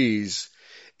brainwashees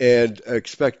and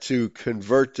expect to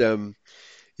convert them,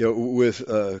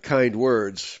 with kind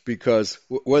words, because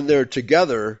when they're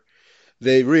together,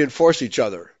 they reinforce each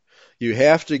other. You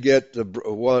have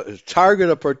to target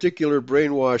a particular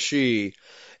brainwashee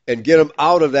and get them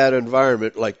out of that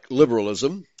environment, like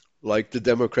liberalism, like the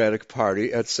Democratic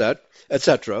Party,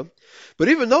 etc. But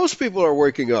even those people are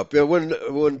waking up.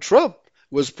 When Trump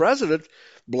was president,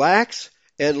 blacks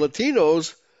and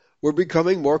Latinos were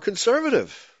becoming more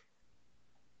conservative,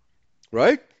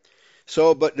 right?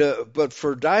 So, but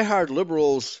for diehard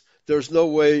liberals, there's no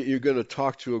way you're going to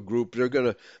talk to a group. They're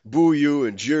going to boo you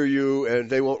and jeer you, and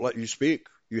they won't let you speak.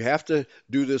 You have to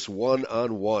do this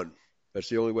one-on-one. That's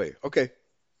the only way. Okay.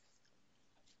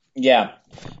 Yeah.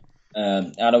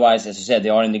 Otherwise, as you said, they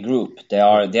are in the group.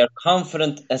 They're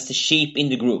confident as the sheep in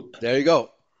the group. There you go.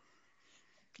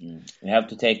 We have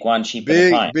to take one sheep at a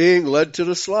time. Being led to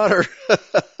the slaughter,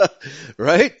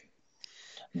 right?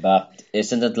 But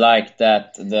isn't it like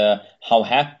that? How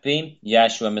happy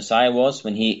Yeshua Messiah was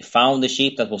when he found the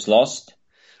sheep that was lost?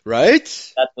 Right?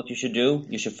 That's what you should do.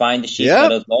 You should find the sheep Yeah.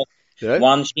 that is lost. Right.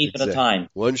 One sheep at a time.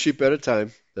 One sheep at a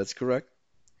time. That's correct.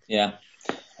 Yeah.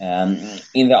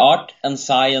 In the art and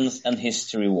science and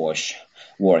history wars,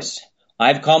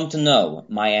 I've come to know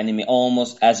my enemy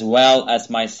almost as well as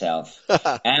myself.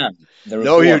 And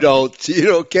no, you don't.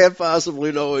 You can't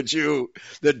possibly know a Jew,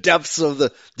 the depths of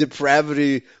the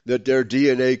depravity that their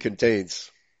DNA contains.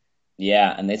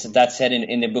 Yeah, and that's said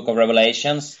in the book of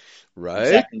Revelations. Right.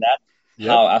 Exactly that.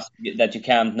 Yep. That you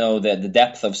can't know the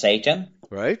depth of Satan.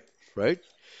 Right.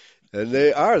 And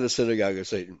they are the synagogue of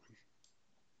Satan.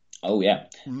 Oh yeah,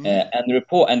 and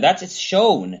that is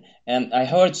shown. And I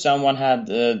heard someone had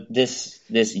this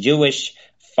Jewish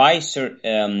Pfizer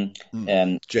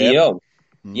CEO.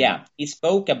 Yeah, he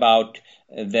spoke about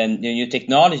the new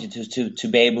technology to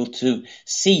be able to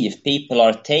see if people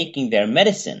are taking their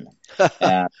medicine.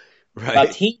 Right.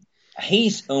 But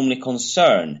his only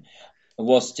concern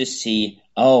was to see,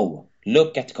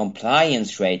 look at the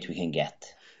compliance rate we can get.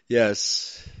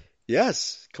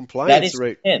 Yes, compliance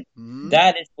rate. Him.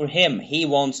 That is for him. He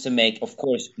wants to make, of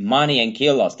course, money and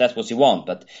kill us. That's what he wants.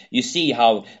 But you see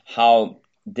how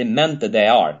demented they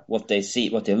are, what they see,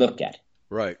 what they look at.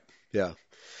 Right. Yeah.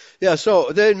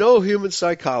 So they know human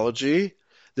psychology.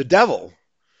 The devil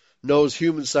knows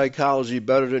human psychology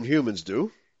better than humans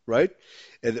do, right?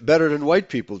 And better than white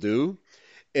people do.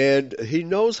 And he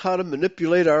knows how to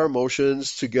manipulate our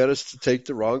emotions to get us to take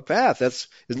the wrong path.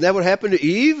 Isn't that what happened to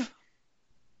Eve?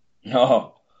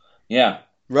 Oh, yeah.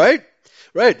 Right.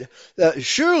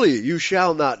 Surely you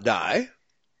shall not die.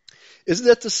 Isn't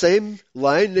that the same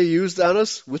line they used on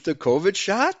us with the COVID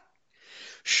shot?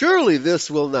 Surely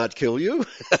this will not kill you.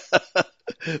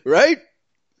 Right?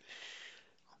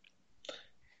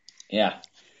 Yeah.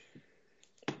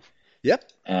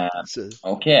 Yep.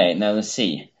 Okay, now let's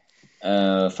see.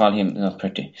 Found him not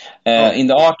pretty. In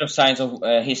the art of science of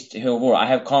history of war, I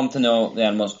have come to know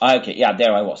the most. Okay, yeah,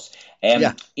 there I was.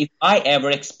 Yeah. If I ever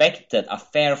expected a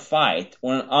fair fight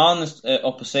or an honest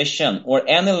opposition or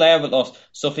any level of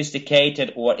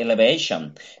sophisticated or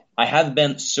elevation, I have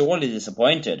been sorely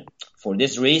disappointed. For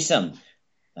this reason,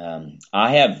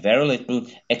 I have very little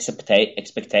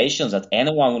expectations that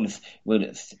anyone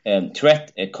will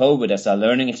treat COVID as a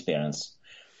learning experience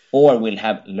or will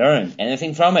have learned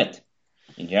anything from it.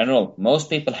 In general, most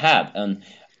people have an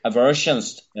aversion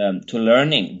to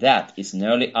learning that is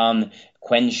nearly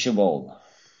unquenchable.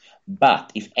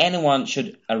 But if anyone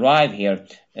should arrive here,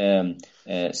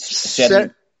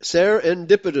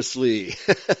 Serendipitously.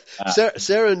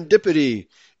 Serendipity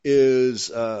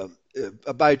is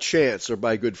by chance or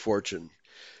by good fortune.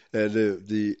 And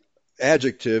the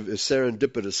adjective is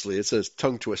serendipitously. It says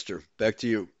tongue twister. Back to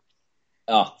you.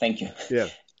 Oh, thank you. Yeah.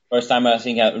 First time I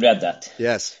think I read that.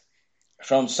 Yes.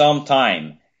 From some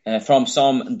time, from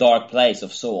some dark place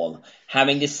of soul,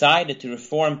 having decided to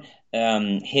reform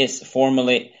his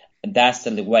formerly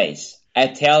dastardly ways, I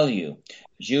tell you,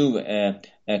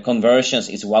 conversions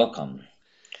is welcome.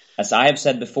 As I have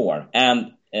said before,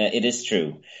 and it is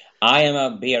true, I am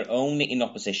a bear only in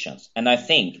oppositions, and I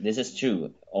think this is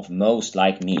true of most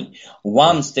like me.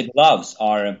 Once the gloves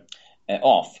are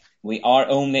off, we are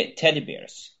only teddy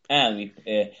bears, and we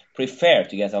prefer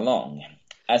to get along.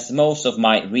 As most of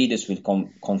my readers will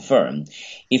confirm,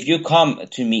 if you come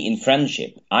to me in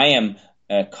friendship, I am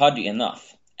cuddy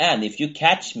enough. And if you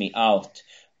catch me out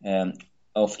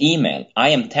of email, I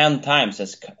am 10 times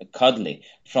as cuddly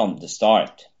from the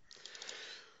start.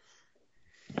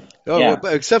 Oh, yeah.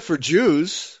 Well, except for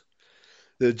Jews.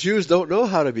 The Jews don't know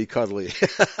how to be cuddly.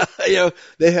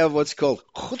 They have what's called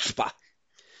chutzpah.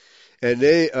 And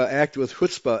they act with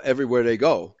chutzpah everywhere they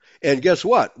go. And guess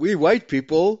what? We white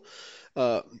people,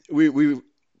 we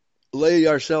lay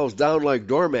ourselves down like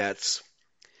doormats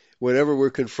whenever we're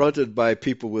confronted by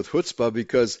people with chutzpah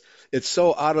because it's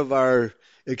so out of our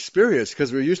experience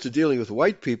because we're used to dealing with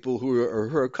white people who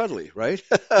are cuddly, right?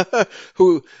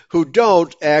 who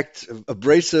don't act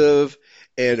abrasive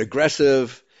and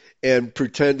aggressive and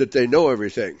pretend that they know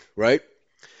everything, right?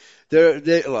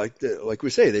 They like we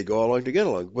say, they go along to get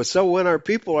along. But so when our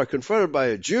people are confronted by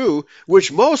a Jew,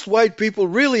 which most white people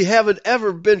really haven't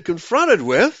ever been confronted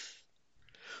with,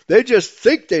 they just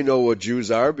think they know what Jews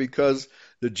are because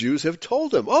the Jews have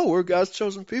told them, oh, we're God's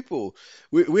chosen people.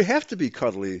 We have to be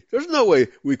cuddly. There's no way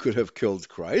we could have killed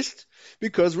Christ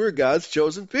because we're God's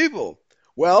chosen people.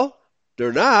 Well,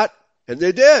 they're not, and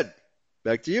they did.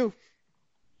 Back to you.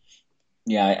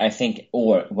 Yeah, I think,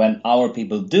 or when our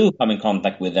people do come in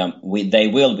contact with them, they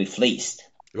will be fleeced.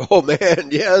 Oh, man,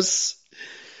 yes.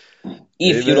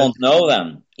 If Amen. You don't know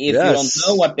them, if you don't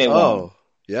know what they want. Oh,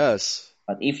 yes.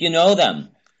 But if you know them,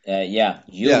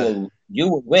 you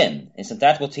will win. Isn't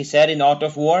that what he said in Art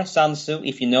of War, Sun Tzu?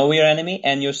 If you know your enemy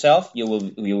and yourself, you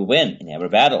will win in every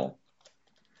battle.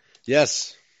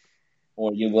 Yes.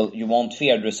 Or you won't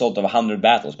fear the result of 100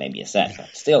 battles, maybe he said.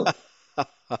 But still,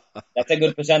 that's a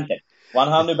good percentage.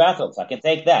 100 battles, I can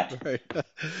take that.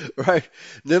 Right.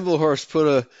 Nimblehorse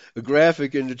put a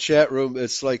graphic in the chat room.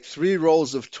 It's like 3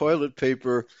 rolls of toilet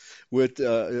paper with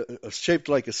shaped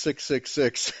like a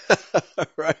 666.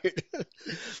 Right.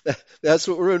 That's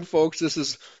what we're in, folks.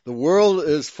 The world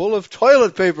is full of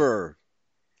toilet paper.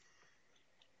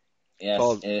 Yes,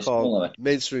 called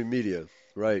mainstream media.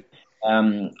 Right.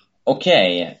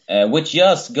 Okay, which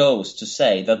just goes to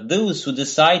say that those who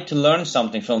decide to learn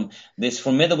something from this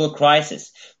formidable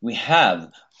crisis we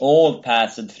have all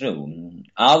passed through,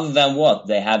 other than what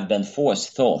they have been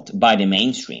forced taught by the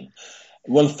mainstream,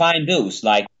 will find those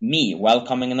like me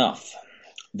welcoming enough.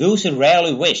 Those who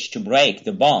rarely wish to break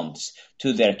the bonds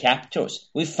to their captors,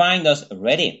 we find us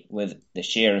ready with the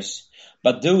shears.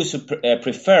 But those who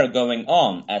prefer going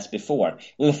on as before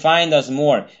will find us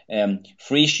more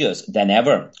precious than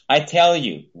ever. I tell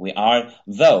you, we are,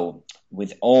 though,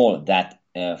 with all that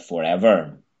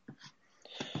forever.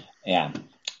 Yeah.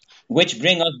 Which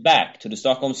brings us back to the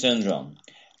Stockholm Syndrome.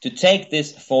 To take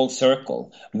this full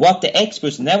circle, what the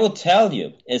experts never tell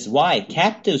you is why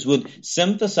captives would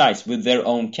sympathize with their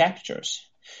own captors.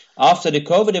 After the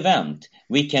COVID event,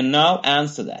 we can now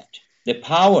answer that. The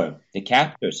power the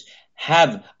captors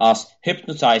have us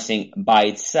hypnotizing by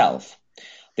itself.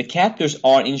 The captors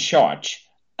are in charge,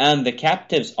 and the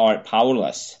captives are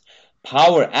powerless.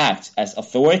 Power acts as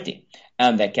authority,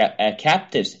 and the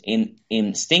captives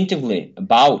instinctively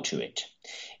bow to it.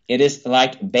 It is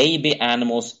like baby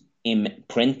animals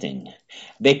imprinting.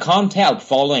 They can't help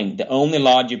following the only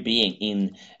larger being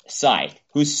in sight,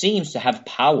 who seems to have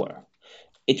power.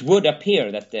 it would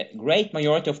appear that the great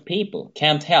majority of people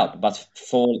can't help but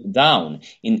fall down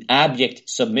in abject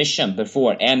submission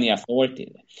before any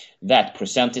authority that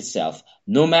presents itself,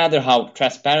 no matter how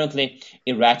transparently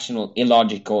irrational,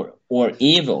 illogical, or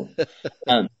evil.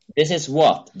 And this is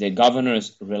what the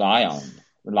governors rely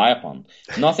upon.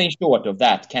 Nothing short of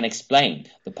that can explain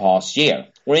the past year,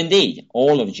 or indeed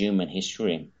all of human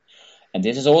history. And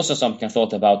this is also something I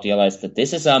thought about, realized that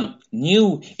this is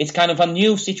it's kind of a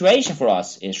new situation for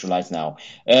us Israelites now,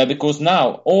 because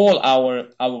now all our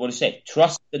what do you say,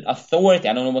 trusted authority,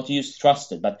 I don't know what to use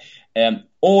trusted, but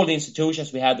all the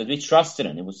institutions we had that we trusted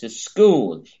in, it was the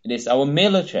school, it is our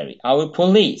military, our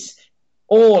police,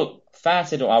 all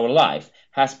facets of our life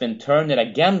has been turned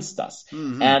against us.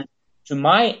 Mm-hmm. And to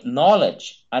my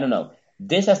knowledge, I don't know,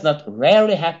 this has not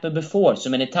rarely happened before so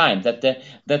many times that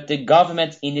the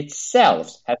government in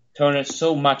itself has turned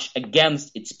so much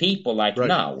against its people like Right.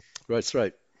 now. That's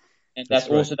right. And That's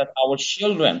that also right. that our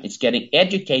children is getting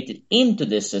educated into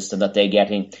this system, that they're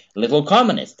getting little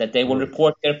communists, that they will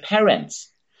report their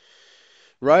parents.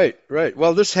 Right, right.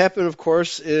 Well, this happened, of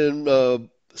course, in the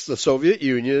Soviet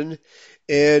Union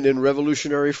and in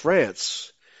revolutionary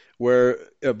France, where,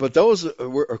 but those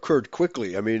occurred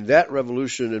quickly. I mean, that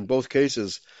revolution in both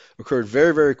cases occurred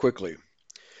very, very quickly.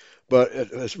 But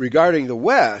as regarding the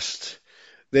West,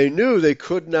 they knew they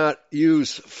could not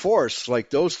use force like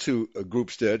those two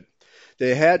groups did.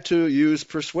 They had to use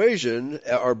persuasion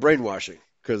or brainwashing,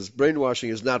 because brainwashing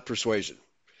is not persuasion.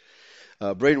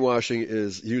 Brainwashing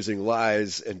is using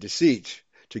lies and deceit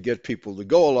to get people to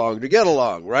go along, to get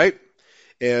along, right?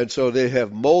 And so they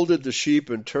have molded the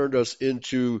sheep and turned us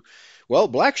into, well,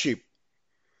 black sheep.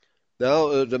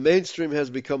 Now the mainstream has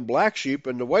become black sheep,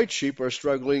 and the white sheep are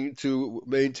struggling to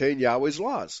maintain Yahweh's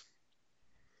laws.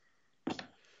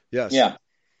 Yes.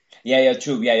 Yeah,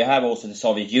 true. Yeah, you have also the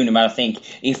Soviet Union, but I think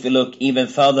if we look even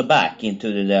further back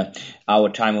into our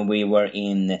time when we were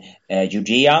in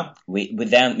Judea,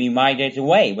 we migrated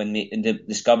away when we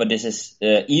discovered this is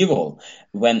evil.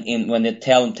 When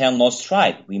the ten lost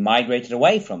tribe, we migrated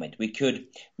away from it. We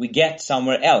get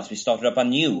somewhere else. We started up a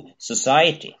new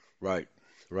society. Right.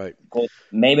 Because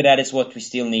maybe that is what we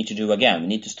still need to do again. We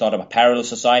need to start up a parallel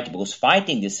society, because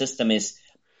fighting this system is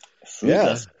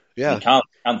fruitless. Yeah. We can't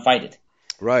fight it.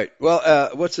 Right. Well,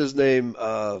 what's his name?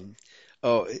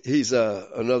 He's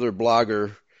another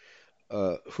blogger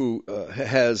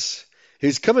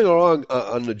he's coming along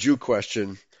on the Jew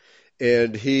question,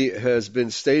 and he has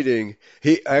been stating,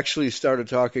 he actually started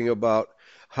talking about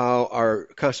how our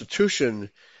Constitution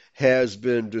has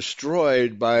been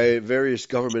destroyed by various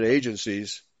government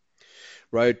agencies,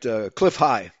 right? Cliff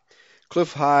High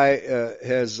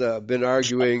has been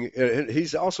arguing, and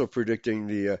he's also predicting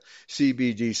the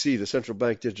CBDC, the central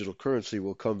bank digital currency,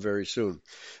 will come very soon.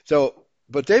 So,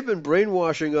 but they've been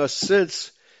brainwashing us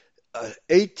since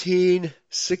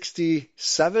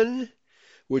 1867,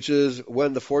 which is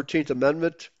when the 14th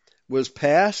Amendment was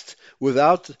passed,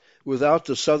 without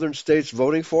the southern states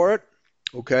voting for it.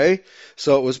 Okay,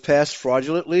 so it was passed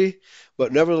fraudulently,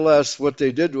 but nevertheless, what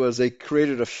they did was they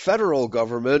created a federal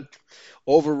government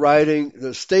overriding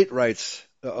the state rights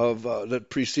of that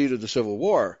preceded the Civil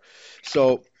War.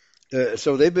 So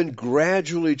they've been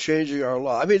gradually changing our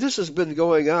law. I mean, this has been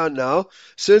going on now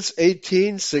since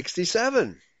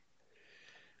 1867. It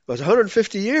was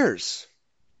 150 years.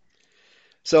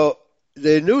 So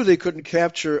they knew they couldn't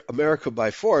capture America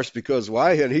by force, because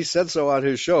why? And he said so on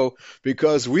his show,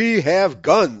 because we have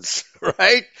guns,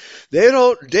 right? They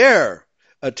don't dare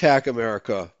attack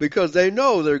America because they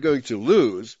know they're going to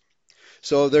lose.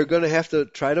 So they're going to have to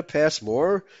try to pass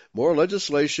more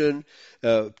legislation,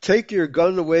 take your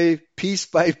gun away piece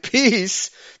by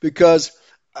piece, because,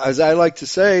 as I like to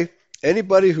say,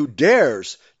 anybody who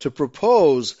dares to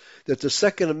propose that the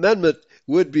Second Amendment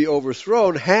would be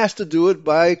overthrown has to do it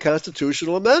by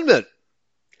constitutional amendment.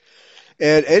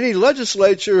 And any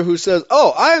legislature who says,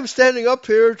 oh, I am standing up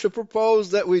here to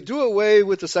propose that we do away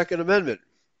with the Second Amendment.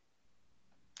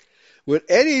 Would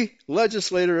any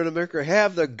legislator in America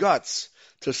have the guts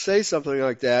to say something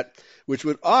like that, which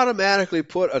would automatically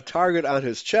put a target on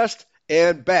his chest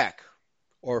and back,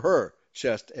 or her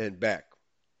chest and back?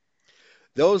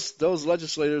 Those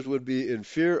legislators would be in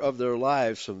fear of their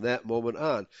lives from that moment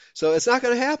on. So it's not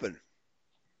going to happen.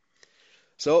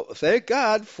 So thank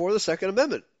God for the Second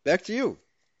Amendment. Back to you.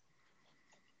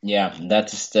 Yeah,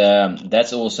 that's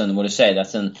also what to say.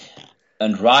 That's and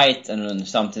right, and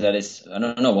something that is, I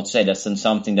don't know what to say. That's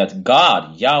something that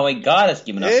Yahweh God has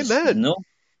given us. Amen.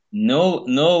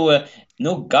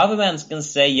 No governments can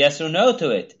say yes or no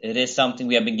to it. It is something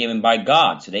we have been given by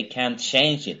God, so they can't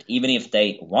change it, even if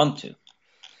they want to.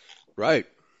 Right.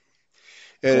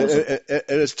 And, Also, and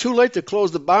it's too late to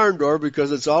close the barn door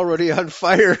because it's already on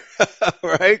fire,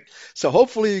 right? So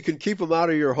hopefully you can keep them out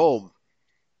of your home.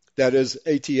 That is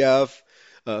ATF,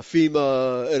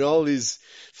 FEMA, and all these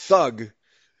thug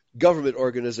government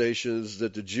organizations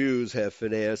that the Jews have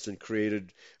financed and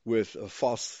created with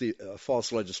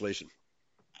false legislation.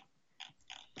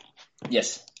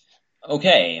 yes.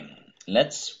 Okay,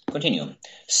 let's continue.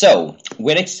 So,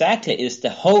 where exactly is the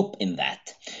hope in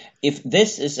that? If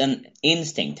this is an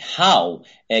instinct, how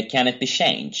can it be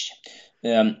changed?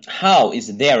 How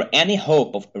is there any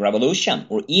hope of revolution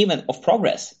or even of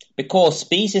progress? Because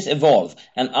species evolve,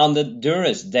 and under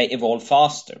duress they evolve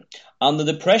faster. Under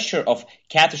the pressure of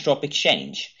catastrophic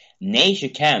change, nature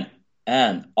can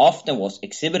and often was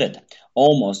exhibited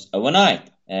almost overnight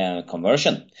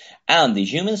conversion. And the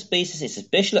human species is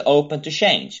especially open to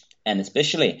change, and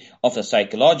especially of a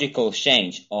psychological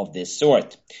change of this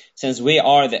sort, since we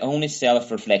are the only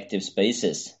self-reflective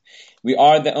species. We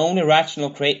are the only rational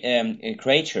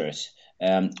creatures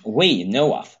we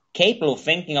know of, capable of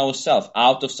thinking ourselves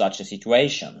out of such a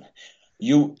situation.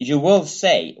 You will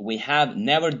say we have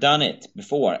never done it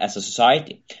before as a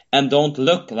society, and don't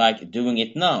look like doing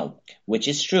it now, which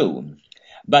is true.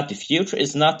 But the future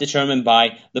is not determined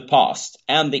by the past,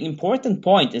 and the important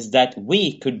point is that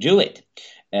we could do it.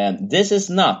 This is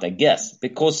not a guess,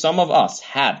 because some of us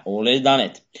have already done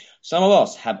it. Some of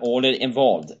us have already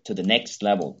evolved to the next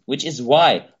level, which is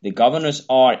why the governors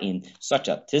are in such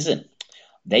a tizzy.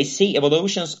 They see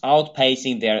evolutions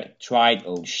outpacing their tried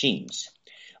old schemes.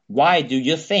 Why do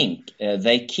you think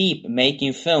they keep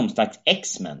making films like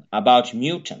X-Men about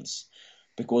mutants?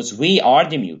 Because we are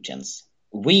the mutants.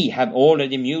 We have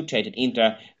already mutated into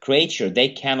a creature they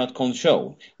cannot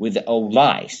control with the old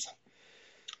lies.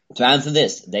 To answer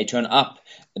this, they turn up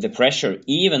the pressure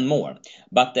even more,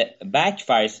 but the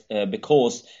backfires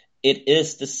because it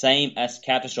is the same as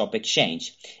catastrophic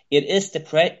change. It is the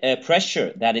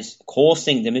pressure that is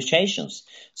causing the mutations,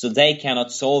 so they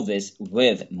cannot solve this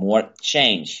with more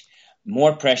change,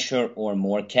 more pressure, or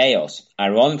more chaos.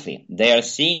 Ironically, they are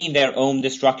seeing their own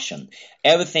destruction.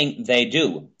 Everything they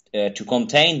do to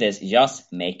contain this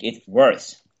just make it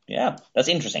worse. Yeah, that's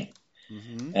interesting.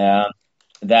 Mm-hmm.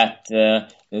 That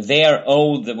their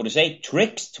old,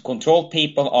 tricks to control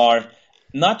people are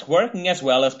not working as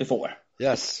well as before.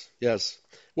 Yes, yes.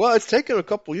 Well, it's taken a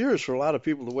couple years for a lot of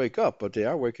people to wake up, but they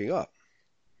are waking up.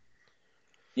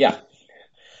 Yeah.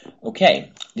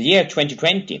 Okay. The year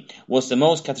 2020 was the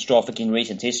most catastrophic in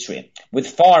recent history, with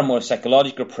far more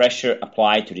psychological pressure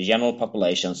applied to the general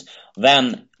populations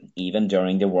than even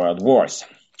during the world wars.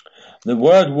 The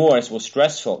world wars were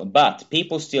stressful, but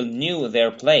people still knew their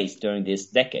place during these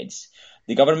decades.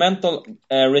 The governmental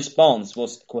response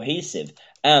was cohesive,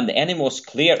 and the enemy was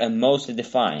clear and mostly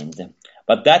defined.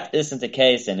 But that isn't the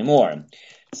case anymore.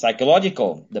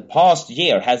 Psychological, the past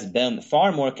year has been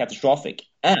far more catastrophic,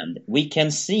 and we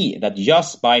can see that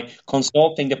just by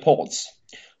consulting the polls.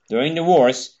 During the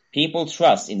wars, people's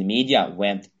trust in the media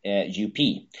went UP.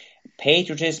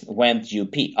 Patriotism went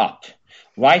UP up.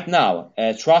 Right now,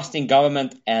 trust in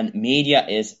government and media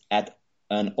is at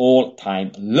an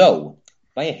all-time low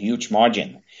by a huge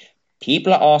margin.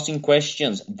 People are asking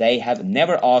questions they have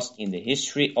never asked in the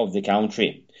history of the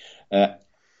country.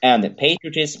 And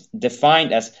patriotism,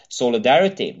 defined as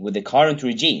solidarity with the current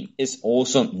regime, is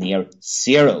also near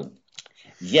zero.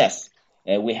 Yes,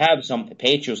 we have some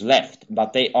patriots left,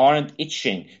 but they aren't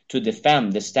itching to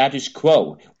defend the status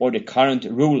quo or the current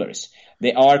rulers.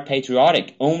 They are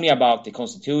patriotic only about the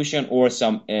Constitution or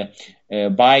some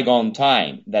bygone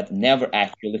time that never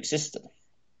actually existed.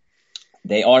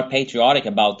 They are patriotic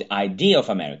about the idea of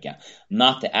America,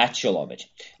 not the actual of it.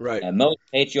 Right. Most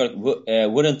patriots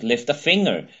wouldn't lift a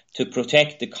finger to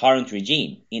protect the current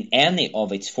regime in any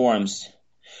of its forms.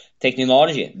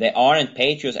 Technology, they aren't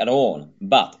patriots at all,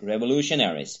 but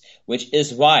revolutionaries, which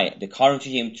is why the current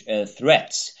regime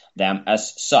threats them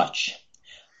as such.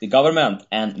 The government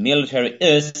and military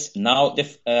is now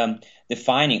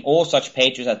defining all such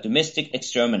patriots as domestic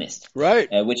extremists, Right.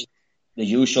 Which is the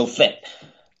usual flip.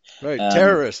 Right.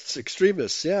 Terrorists,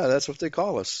 extremists. Yeah, that's what they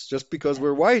call us, just because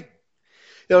we're white.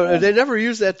 You know, they never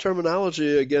use that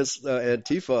terminology against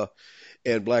Antifa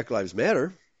and Black Lives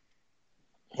Matter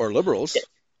or liberals,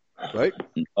 right?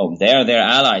 Oh, they're their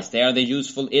allies. They are the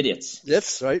useful idiots.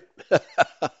 That's right.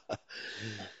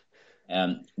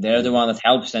 They're the one that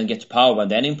helps them get to power. But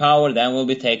then in power, then will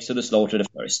be takes to the slaughter the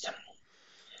first.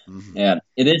 Mhm. Yeah,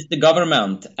 it is the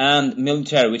government and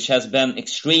military which has been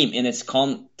extreme in its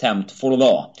contempt for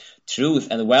law, truth,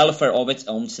 and welfare of its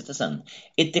own citizen.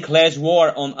 It declares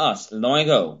war on us long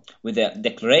ago, with the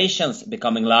declarations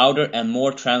becoming louder and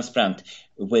more transparent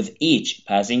with each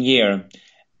passing year.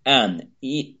 An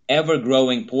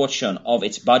ever-growing portion of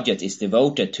its budget is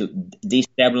devoted to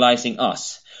destabilizing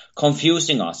us,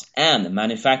 confusing us, and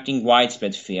manufacturing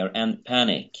widespread fear and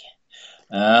panic.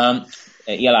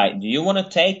 Eli, do you want to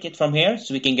take it from here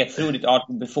so we can get through the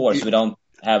article before, so we don't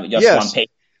have just one Yes, page?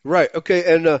 right.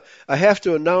 Okay, and I have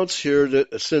to announce here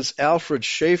that since Alfred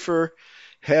Schaefer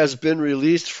has been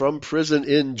released from prison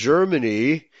in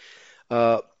Germany,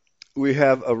 uh, we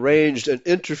have arranged an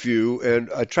interview, and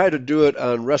I try to do it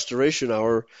on Restoration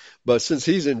Hour, but since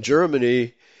he's in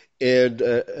Germany and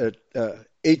at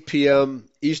 8 p.m.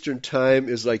 Eastern Time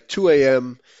is like 2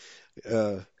 a.m.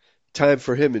 Uh, time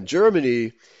for him in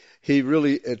Germany,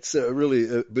 it's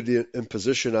really been an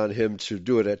imposition on him to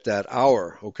do it at that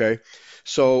hour. Okay,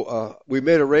 so we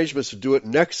made arrangements to do it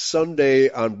next Sunday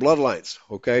on Bloodlines.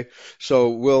 Okay, so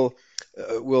we'll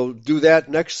do that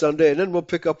next Sunday, and then we'll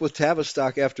pick up with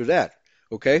Tavistock after that.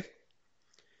 Okay.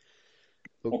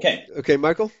 Okay. Okay,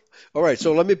 Michael. All right.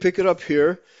 So let me pick it up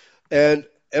here, and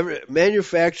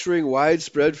manufacturing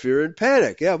widespread fear and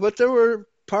panic. Yeah, but there were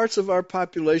parts of our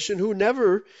population who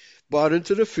never bought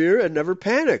into the fear and never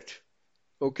panicked.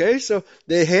 Okay, so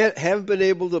they have been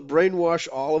able to brainwash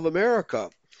all of America.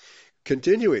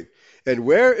 Continuing. And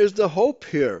where is the hope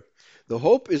here? The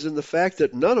hope is in the fact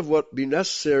that none of what would be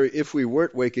necessary if we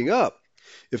weren't waking up.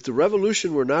 If the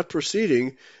revolution were not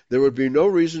proceeding, there would be no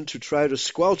reason to try to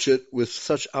squelch it with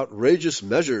such outrageous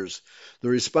measures. The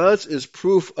response is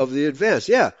proof of the advance.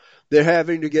 Yeah, they're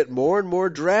having to get more and more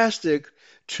drastic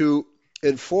to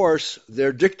enforce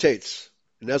their dictates.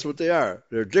 And that's what they are.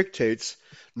 They're dictates,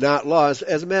 not laws.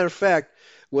 As a matter of fact,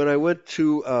 when I went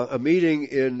to a meeting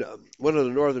in one of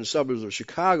the northern suburbs of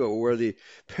Chicago where the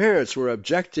parents were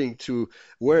objecting to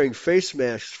wearing face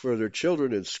masks for their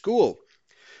children in school,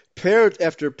 parent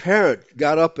after parent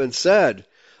got up and said,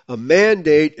 a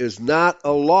mandate is not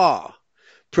a law.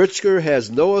 Pritzker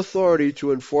has no authority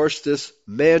to enforce this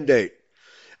mandate.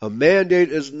 A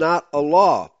mandate is not a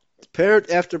law. Parent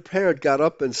after parent got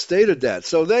up and stated that.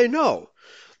 So they know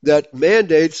that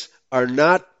mandates are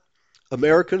not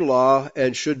American law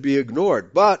and should be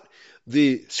ignored. But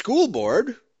the school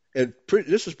board, and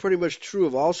this is pretty much true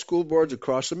of all school boards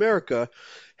across America,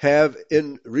 have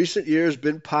in recent years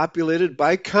been populated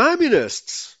by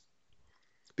communists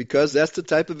because that's the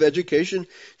type of education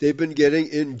they've been getting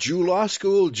in Jew law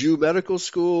school, Jew medical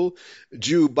school,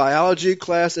 Jew biology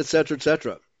class, etc.,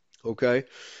 etc. Okay?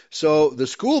 So the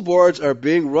school boards are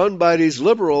being run by these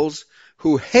liberals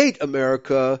who hate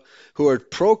America, who are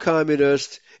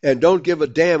pro-communist, and don't give a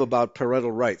damn about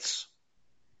parental rights.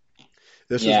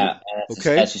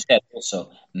 Okay? As you said,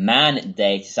 also,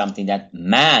 mandate is something that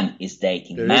man is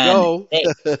dating. There Man you go.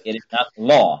 it is not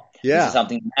law. Yeah. This is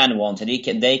something man wants, and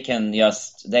they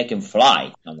can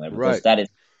fly somewhere because Right.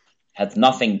 has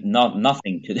nothing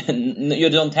to. You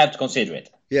don't have to consider it.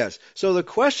 Yes. So the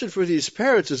question for these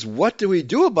parents is, what do we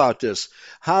do about this?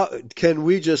 How can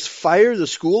we just fire the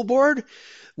school board?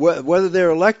 Whether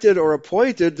they're elected or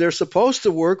appointed, they're supposed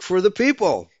to work for the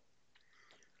people.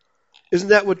 Isn't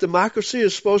that what democracy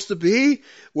is supposed to be?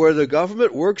 Where the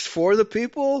government works for the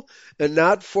people and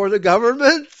not for the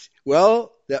government?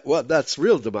 Well, that's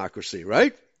real democracy,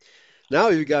 right? Now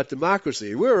you've got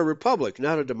democracy. We're a republic,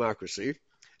 not a democracy.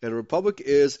 And a republic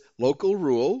is local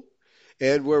rule,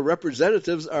 and where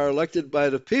representatives are elected by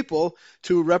the people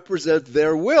to represent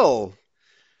their will.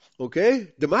 Okay?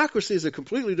 Democracy is a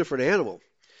completely different animal.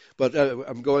 But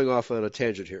I'm going off on a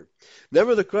tangent here.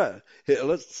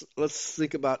 Let's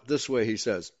think about this way, he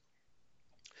says.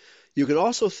 You can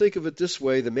also think of it this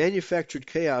way: the manufactured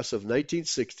chaos of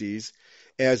 1960s,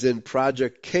 as in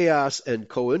Project Chaos and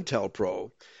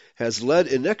COINTELPRO, has led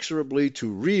inexorably to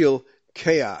real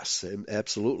chaos.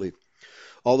 Absolutely.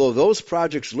 Although those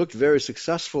projects looked very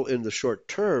successful in the short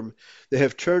term, they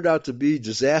have turned out to be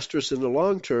disastrous in the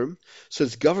long term,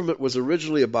 since government was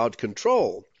originally about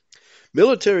control.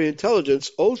 Military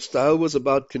intelligence, old style, was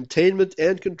about containment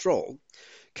and control.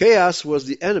 Chaos was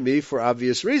the enemy for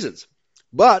obvious reasons.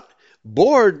 But,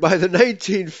 bored by the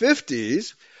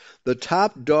 1950s, the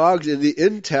top dogs in the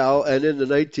intel and in the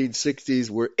 1960s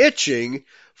were itching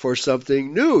for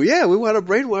something new. Yeah, we want to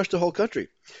brainwash the whole country.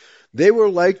 They were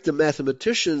like the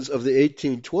mathematicians of the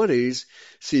 1820s,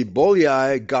 see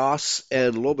Bolyai, Gauss,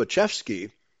 and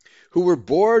Lobachevsky, who were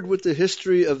bored with the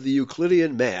history of the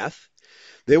Euclidean math.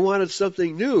 They wanted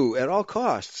something new at all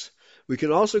costs. We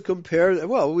can also compare,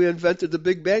 well, we invented the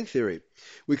Big Bang Theory.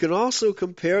 We can also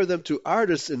compare them to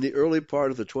artists in the early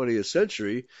part of the 20th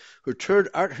century who turned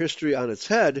art history on its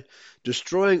head,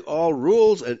 destroying all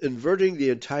rules and inverting the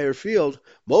entire field,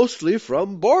 mostly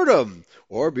from boredom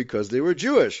or because they were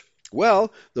Jewish.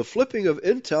 Well, the flipping of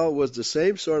Intel was the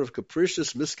same sort of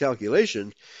capricious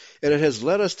miscalculation, and it has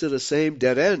led us to the same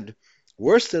dead end.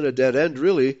 Worse than a dead end,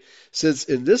 really, since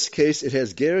in this case it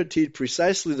has guaranteed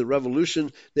precisely the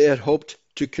revolution they had hoped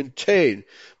to contain.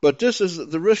 But this is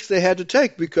the risk they had to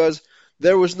take because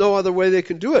there was no other way they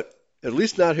can do it, at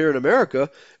least not here in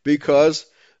America, because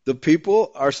the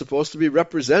people are supposed to be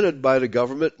represented by the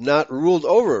government, not ruled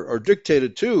over or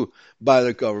dictated to by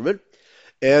the government.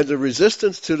 And the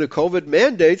resistance to the COVID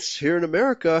mandates here in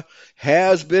America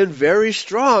has been very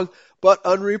strong, but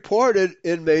unreported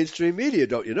in mainstream media,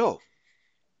 don't you know?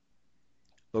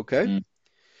 Okay? Mm.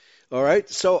 All right.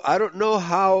 So I don't know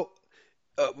how,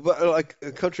 but like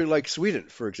a country like Sweden,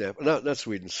 for example, not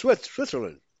Sweden,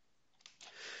 Switzerland,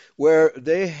 where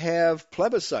they have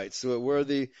plebiscites, where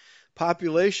the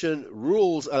population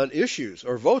rules on issues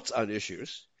or votes on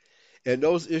issues, and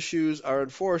those issues are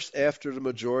enforced after the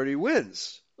majority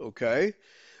wins. Okay?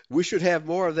 We should have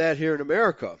more of that here in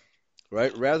America,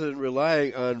 right? Rather than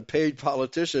relying on paid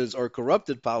politicians or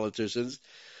corrupted politicians.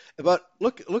 But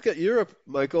look at Europe,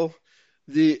 Michael.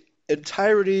 The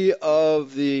entirety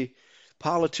of the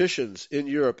politicians in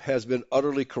Europe has been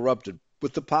utterly corrupted,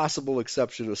 with the possible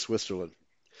exception of Switzerland.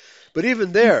 But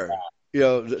even there,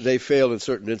 they fail in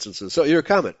certain instances. So your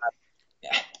comment?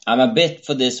 I'm a bit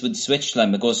for this with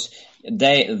Switzerland because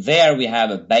there we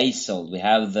have a Basel, we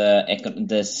have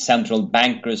the central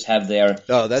bankers have their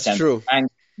that's central true.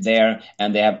 bank there,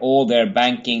 and they have all their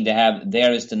banking.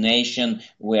 There is the nation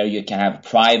where you can have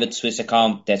private Swiss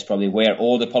account. That's probably where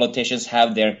all the politicians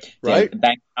have their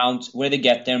bank accounts where they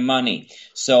get their money.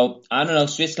 So I don't know.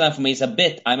 Switzerland for me is I'm a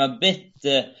bit.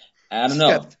 I don't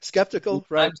know. Skeptical,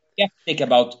 right? I'm skeptic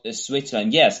about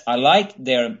Switzerland. Yes, I like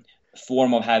their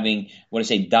form of having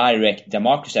direct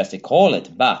democracy as they call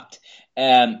it, but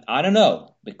I don't know.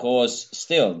 Because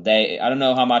still, I don't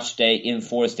know how much they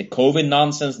enforce the COVID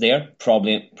nonsense there.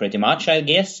 Probably pretty much, I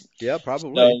guess. Yeah,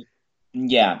 probably.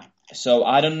 So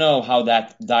I don't know how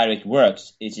that direct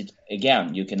works. Is it,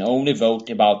 again, you can only vote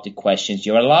about the questions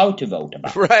you're allowed to vote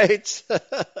about. Right.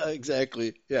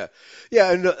 Exactly. Yeah.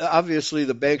 Yeah, and obviously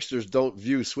the banksters don't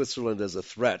view Switzerland as a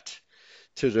threat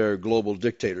to their global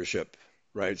dictatorship.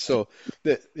 Right. So,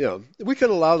 we can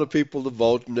allow the people to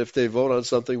vote, and if they vote on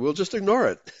something, we'll just ignore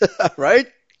it. Right?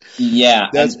 Yeah.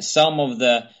 And some of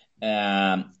the,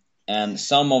 I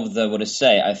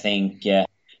think,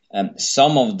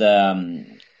 some of the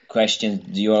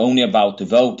questions you're only about to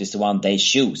vote is the one they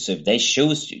choose. So if they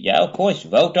choose you, yeah, of course,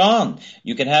 vote on.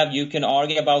 You can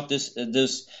argue about this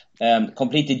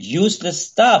completely useless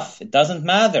stuff. It doesn't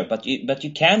matter, but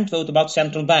you can't vote about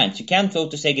central banks. You can't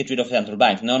vote to say get rid of central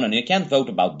banks. No, you can't vote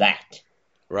about that.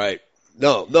 Right.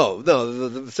 No.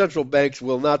 The central banks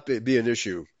will not be an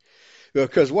issue.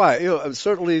 Because why?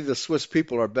 Certainly the Swiss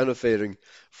people are benefiting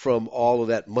from all of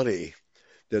that money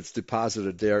that's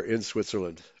deposited there in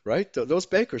Switzerland, right? Those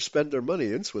bankers spend their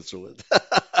money in Switzerland,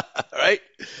 right?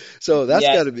 So that's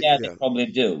got to be. Yeah, they probably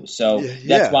do. So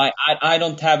that's why I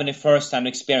don't have any first-hand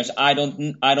experience. I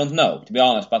don't know, to be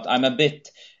honest. But I'm a bit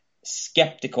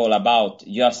skeptical about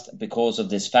just because of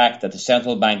this fact that the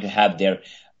central bank have their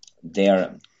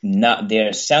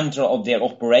center of their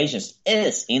operations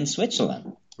is in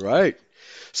Switzerland. Right.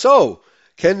 So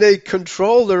can they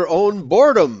control their own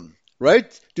boredom?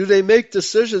 Right? Do they make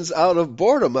decisions out of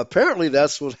boredom? Apparently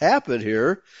that's what happened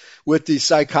here with the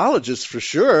psychologists for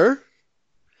sure.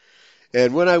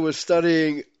 And when I was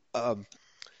studying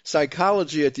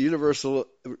psychology at the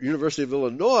University of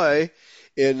Illinois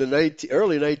in the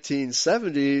early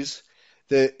 1970s,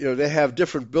 they have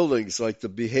different buildings like the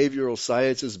behavioral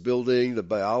sciences building, the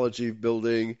biology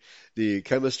building, the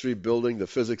chemistry building, the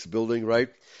physics building, right?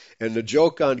 And the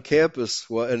joke on campus,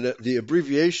 and the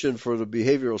abbreviation for the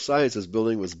behavioral sciences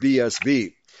building was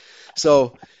BSB.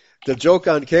 So the joke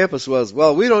on campus was,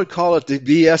 well, we don't call it the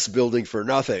BS building for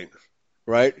nothing,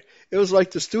 right? It was like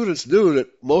the students knew that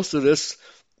most of this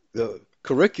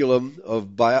curriculum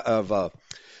of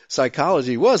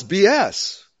psychology was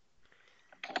BS.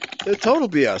 Total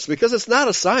BS, because it's not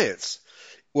a science.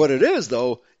 What it is,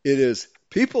 though, it is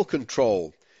people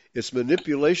control. It's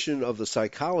manipulation of the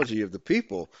psychology of the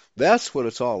people. That's what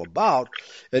it's all about.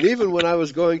 And even when I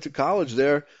was going to college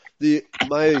there,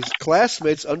 my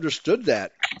classmates understood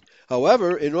that.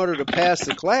 However, in order to pass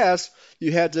the class,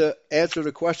 you had to answer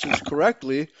the questions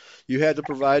correctly. You had to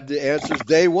provide the answers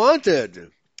they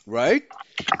wanted. right?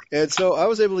 And so I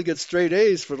was able to get straight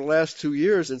A's for the last 2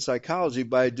 years in psychology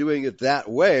by doing it that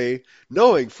way,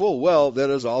 knowing full well that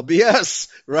is all BS,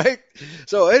 right?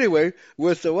 So anyway,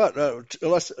 with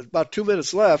about 2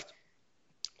 minutes left,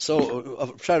 so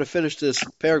I'll try to finish this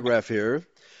paragraph here.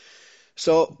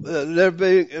 So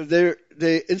they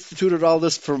instituted all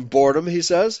this from boredom, he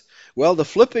says. Well, the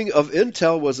flipping of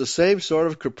Intel was the same sort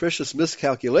of capricious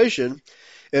miscalculation,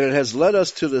 and it has led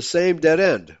us to the same dead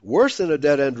end. Worse than a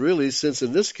dead end, really, since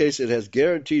in this case it has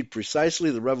guaranteed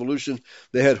precisely the revolution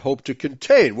they had hoped to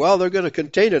contain. Well, they're going to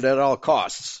contain it at all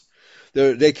costs.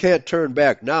 They can't turn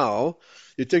back now.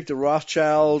 You think the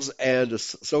Rothschilds and the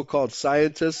so-called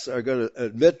scientists are going to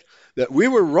admit that we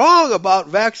were wrong about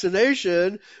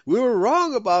vaccination, we were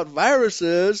wrong about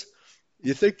viruses?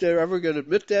 You think they're ever going to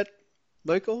admit that,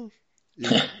 Michael?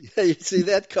 You see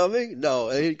that coming? No,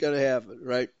 it ain't going to happen,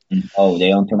 right? Oh,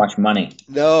 they own too much money.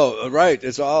 No, right.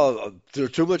 There's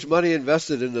too much money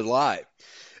invested in the lie.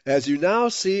 As you now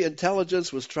see,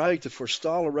 intelligence was trying to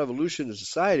forestall a revolution in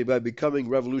society by becoming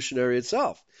revolutionary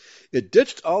itself. It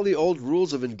ditched all the old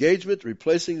rules of engagement,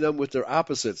 replacing them with their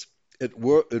opposites. It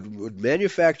would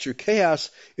manufacture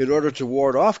chaos in order to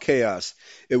ward off chaos.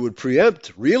 It would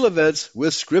preempt real events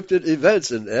with scripted events,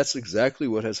 and that's exactly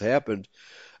what has happened.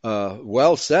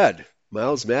 Well said,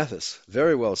 Miles Mathis.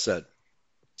 Very well said.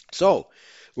 So,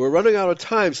 we're running out of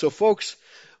time. So, folks,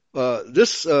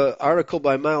 this article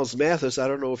by Miles Mathis, I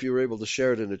don't know if you were able to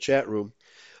share it in the chat room.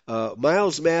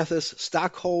 Miles Mathis,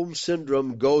 Stockholm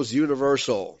Syndrome Goes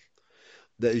Universal.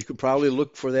 That you can probably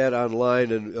look for that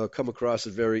online and come across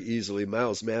it very easily.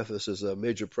 Miles Mathis is a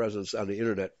major presence on the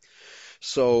internet.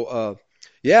 So,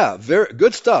 yeah, very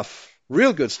good stuff.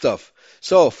 Real good stuff.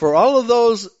 So, for all of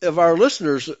those of our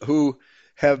listeners who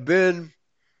have been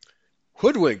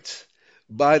hoodwinked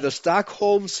by the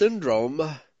Stockholm Syndrome,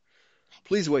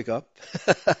 please wake up.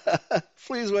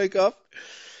 Please wake up.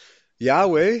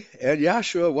 Yahweh and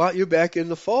Yahshua want you back in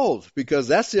the fold, because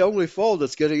that's the only fold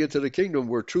that's getting into the kingdom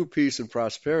where true peace and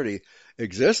prosperity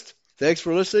exist. Thanks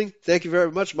for listening. Thank you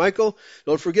very much, Michael.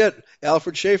 Don't forget,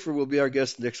 Alfred Schaefer will be our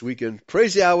guest next weekend.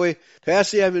 Praise Yahweh.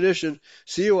 Pass the ammunition.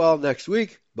 See you all next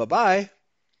week. Bye-bye.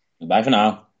 Bye for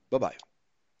now. Bye-bye.